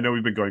dig. I know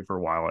we've been going for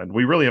a while and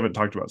we really haven't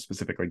talked about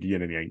specific like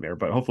yin and yang there,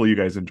 but hopefully you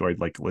guys enjoyed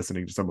like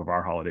listening to some of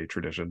our holiday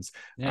traditions.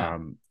 Yeah.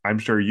 I'm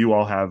sure you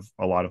all have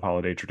a lot of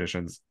holiday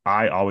traditions.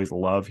 I always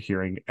love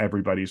hearing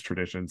everybody's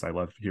traditions. I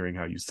love hearing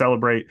how you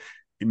celebrate.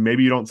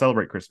 Maybe you don't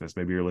celebrate Christmas.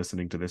 Maybe you're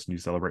listening to this and you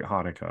celebrate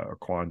Hanukkah or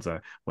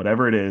Kwanzaa,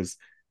 whatever it is.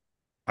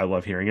 I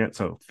love hearing it.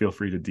 So feel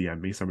free to DM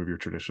me some of your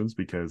traditions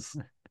because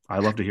I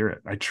love to hear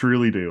it. I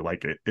truly do.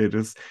 Like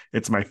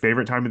it's my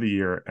favorite time of the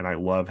year. And I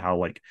love how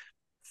like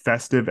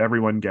festive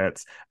everyone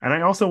gets. And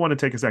I also want to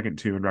take a second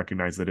too and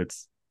recognize that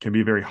it's can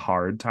be a very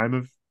hard time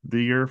of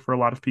the year for a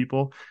lot of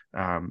people.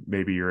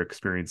 Maybe you're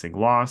experiencing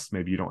loss.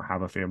 Maybe you don't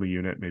have a family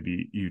unit.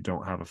 Maybe you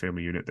don't have a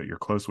family unit that you're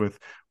close with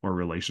or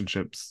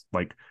relationships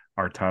like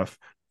are tough.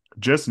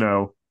 Just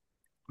know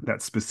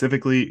that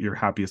specifically your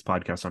happiest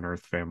podcast on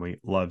earth family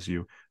loves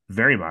you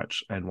very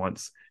much and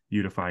wants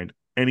you to find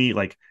any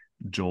like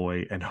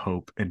joy and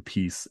hope and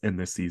peace in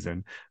this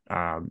season.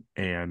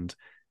 And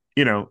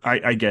you know,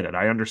 I get it.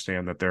 I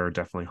understand that there are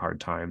definitely hard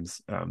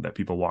times that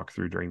people walk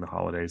through during the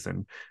holidays,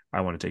 and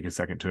I want to take a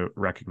second to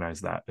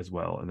recognize that as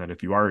well. And that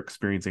if you are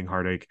experiencing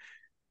heartache,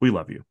 we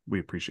love you, we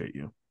appreciate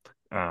you.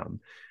 Um,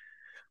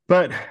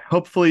 But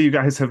hopefully you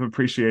guys have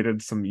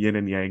appreciated some yin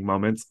and yang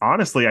moments.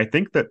 Honestly, I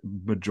think that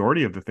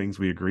majority of the things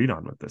we agreed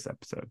on with this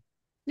episode.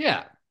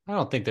 Yeah, I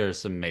don't think there's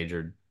some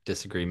major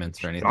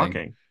disagreements or anything.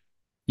 Shocking.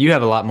 You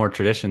have a lot more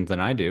traditions than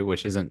I do,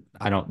 which isn't,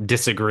 I don't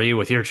disagree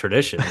with your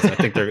traditions. I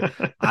think they're,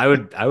 I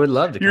would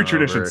love to Your come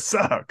traditions over.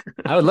 suck.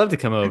 I would love to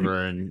come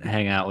over and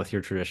hang out with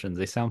your traditions.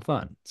 They sound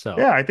fun. So,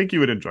 Yeah, I think you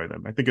would enjoy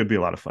them. I think it'd be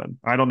a lot of fun.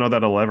 I don't know that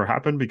it'll ever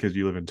happen because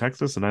you live in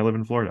Texas and I live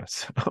in Florida.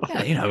 So.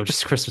 yeah,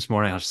 just Christmas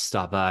morning, I'll just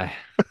stop by.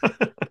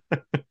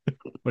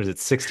 What is it,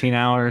 16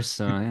 hours?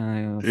 So,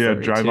 Yeah,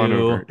 drive on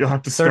over. You'll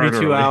have to start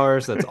 32 early.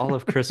 hours. That's all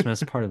of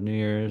Christmas, part of New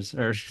Year's.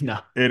 Or no.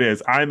 It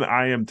is. I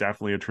am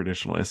definitely a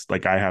traditionalist.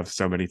 Like I have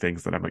so many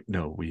things that I'm like,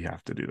 no, we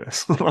have to do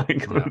this.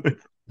 Like,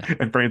 Yeah.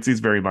 and Francie's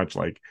very much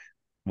like,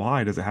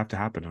 why does it have to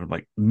happen? And I'm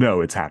like,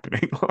 no, it's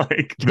happening.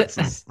 Like this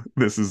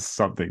is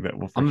something that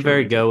will. I'm a sure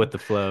very be go with the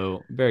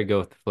flow,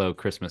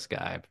 Christmas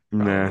guy,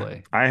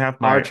 probably. Nah, I have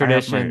Our my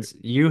traditions,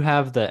 you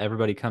have the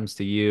everybody comes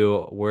to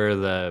you.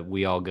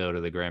 We all go to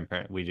the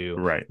grandparent. We do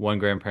right. one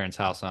grandparent's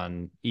house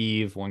on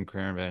eve, one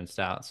grandparent's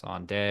house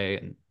on day,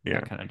 and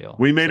that kind of deal.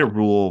 We made a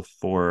rule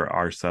for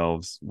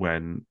ourselves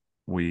when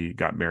we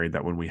got married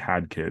that when we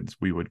had kids,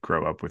 we would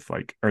grow up with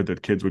or the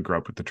kids would grow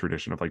up with the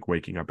tradition of like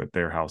waking up at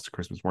their house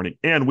Christmas morning.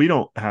 And we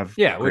don't have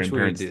which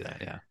we would do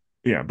that,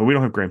 Yeah, but we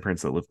don't have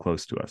grandparents that live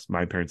close to us.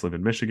 My parents live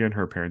in Michigan.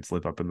 Her parents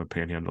live up in the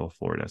panhandle of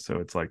Florida. So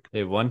it's like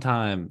one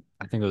time,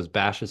 I think it was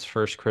Bash's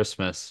first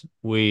Christmas,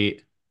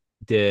 we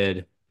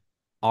did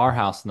our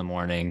house in the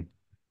morning,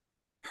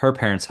 her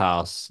parents'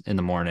 house in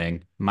the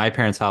morning, my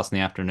parents' house in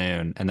the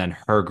afternoon, and then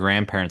her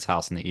grandparents'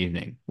 house in the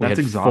evening. We That's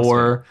had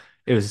exhausting.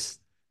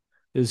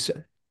 It was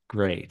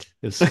great.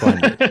 It was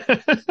splendid.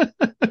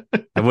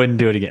 I wouldn't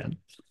do it again.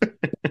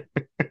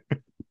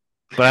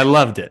 But I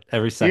loved it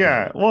every second.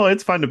 Yeah, well,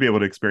 it's fun to be able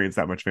to experience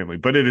that much family,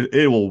 but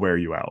it will wear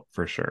you out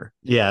for sure.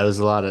 Yeah, there was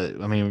a lot of,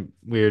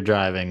 we were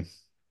driving.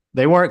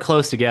 They weren't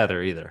close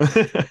together either.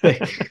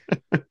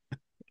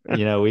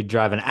 We'd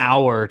drive an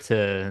hour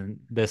to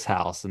this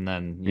house and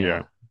then,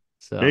 yeah.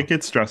 So it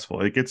gets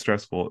stressful. It gets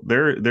stressful.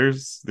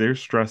 There's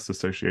stress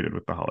associated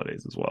with the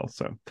holidays as well.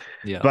 So,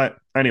 yeah. But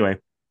anyway,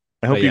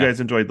 I hope you guys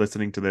enjoyed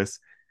listening to this.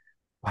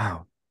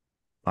 Wow.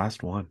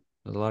 Last one.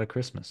 There's a lot of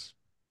Christmas.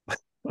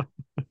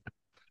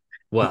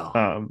 Well,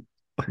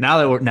 now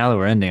that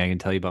we're ending, I can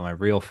tell you about my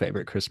real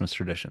favorite Christmas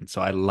tradition.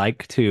 So I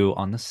like to,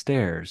 on the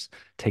stairs,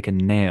 take a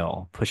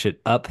nail, push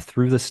it up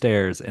through the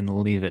stairs,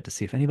 and leave it to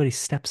see if anybody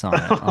steps on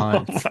it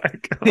on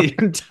the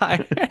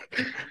entire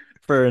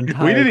we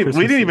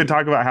didn't even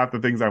talk about half the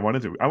things I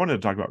wanted to. I wanted to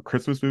talk about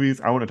Christmas movies.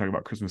 I want to talk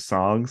about Christmas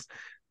songs.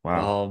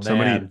 Wow. Oh,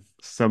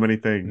 so many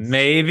things.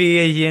 Maybe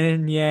a yin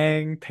and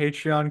yang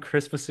Patreon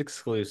Christmas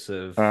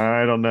exclusive.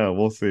 I don't know.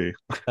 We'll see.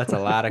 That's a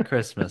lot of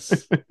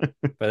Christmas.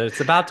 But it's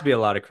about to be a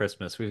lot of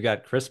Christmas. We've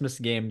got Christmas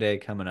game day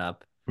coming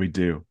up. We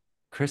do.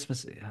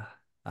 Christmas.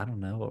 I don't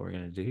know what we're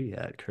going to do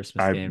yet.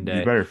 Christmas game day.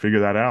 You better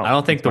figure that out. I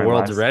don't think the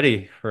world's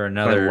ready for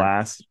another.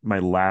 My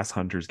last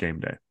Hunter's game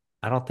day.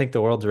 I don't think the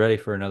world's ready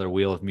for another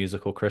wheel of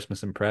musical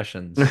Christmas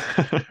impressions.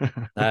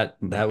 That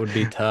would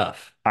be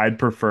tough. I'd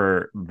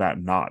prefer that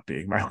not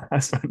being my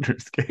last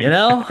Hunter's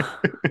game.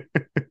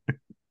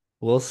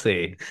 We'll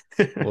see.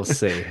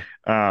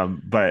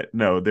 But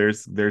no,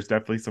 there's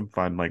definitely some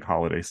fun like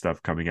holiday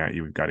stuff coming at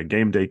you. We've got a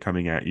game day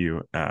coming at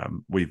you.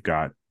 We've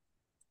got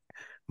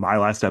my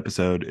last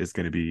episode is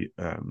going to be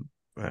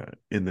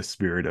in the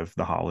spirit of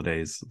the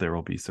holidays. There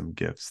will be some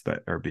gifts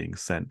that are being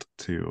sent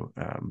to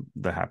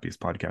the Happiest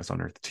Podcast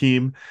on Earth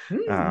team.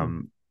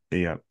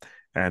 Yeah.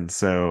 And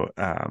so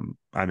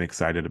I'm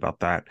excited about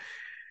that.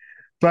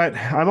 But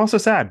I'm also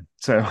sad.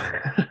 So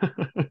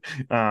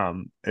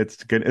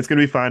it's good. It's going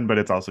to be fun, but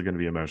it's also going to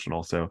be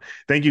emotional. So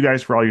thank you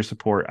guys for all your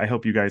support. I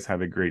hope you guys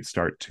have a great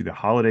start to the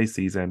holiday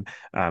season.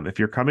 If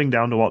you're coming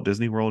down to Walt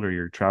Disney World or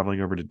you're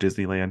traveling over to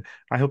Disneyland,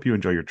 I hope you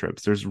enjoy your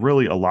trips. There's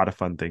really a lot of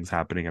fun things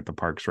happening at the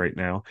parks right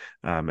now.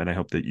 And I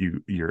hope that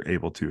you're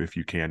able to, if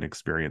you can,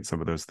 experience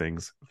some of those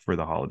things for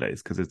the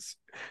holidays, because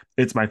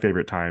it's my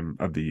favorite time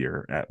of the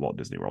year at Walt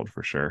Disney World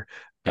for sure.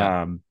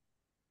 Yeah.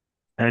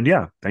 And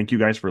yeah, thank you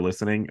guys for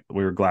listening.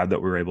 We were glad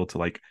that we were able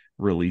to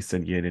release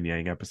an yin and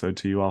yang episode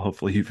to you all.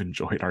 Hopefully you've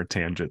enjoyed our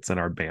tangents and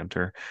our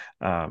banter.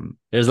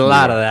 There's a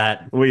lot of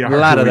that. In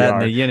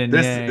the yin and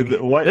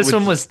yang. This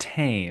one was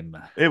tame.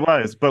 It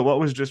was, but what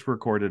was just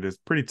recorded is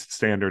pretty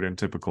standard and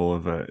typical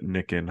of a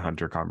Nick and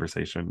Hunter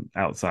conversation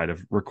outside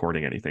of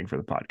recording anything for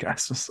the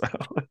podcast. So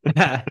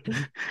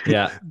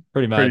yeah,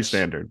 pretty much. Pretty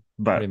standard.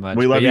 But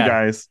we love you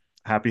guys.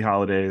 Happy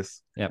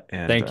holidays. Yep.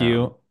 And thank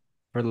you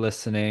for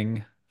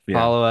listening.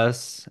 Follow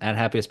us at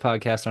Happiest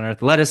Podcast on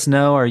Earth. Let us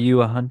know, are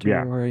you a Hunter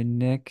or a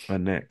Nick? A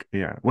Nick,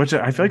 yeah. Which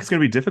I feel like it's going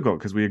to be difficult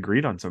because we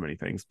agreed on so many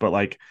things. But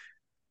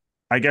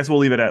I guess we'll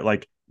leave it at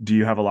do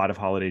you have a lot of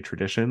holiday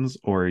traditions,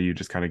 or you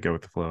just kind of go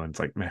with the flow and it's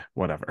like, meh,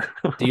 whatever.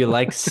 Do you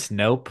like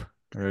Snope,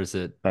 or is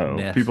it?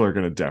 People are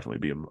going to definitely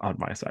be on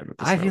my side with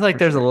this. I feel like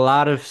there's a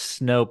lot of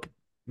Snope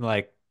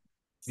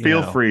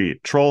Feel free,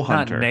 troll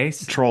not Hunter,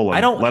 nice. troll I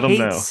him, don't let him hate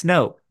know.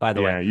 Snope, by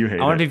the Yeah, way. you hate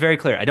I want to it. be very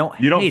clear. I don't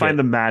You don't hate find it.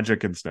 the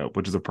magic in Snope,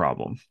 which is a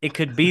problem. It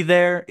could be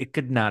there. It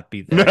could not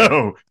be there.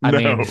 No, I no.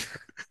 mean,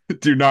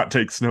 Do not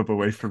take Snope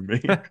away from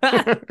me.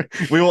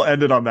 We will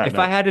end it on that if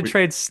note. I had to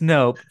trade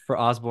Snope for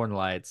Osborne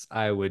Lights,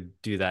 I would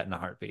do that in a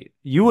heartbeat.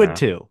 You would Nah.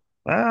 too.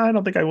 I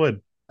don't think I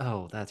would.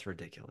 Oh, that's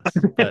ridiculous.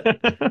 But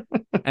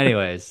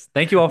anyways,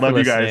 thank you all for Love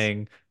you guys.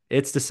 listening.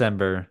 It's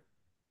December.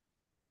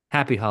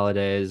 Happy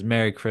holidays,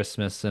 Merry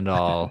Christmas and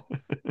all.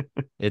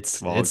 It's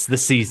the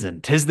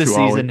season. 'Tis the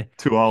season.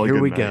 To all a Here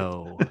good we night.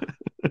 go.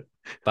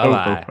 Ho,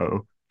 ho, Bye-bye.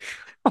 ho.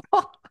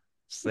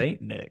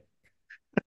 Saint Nick.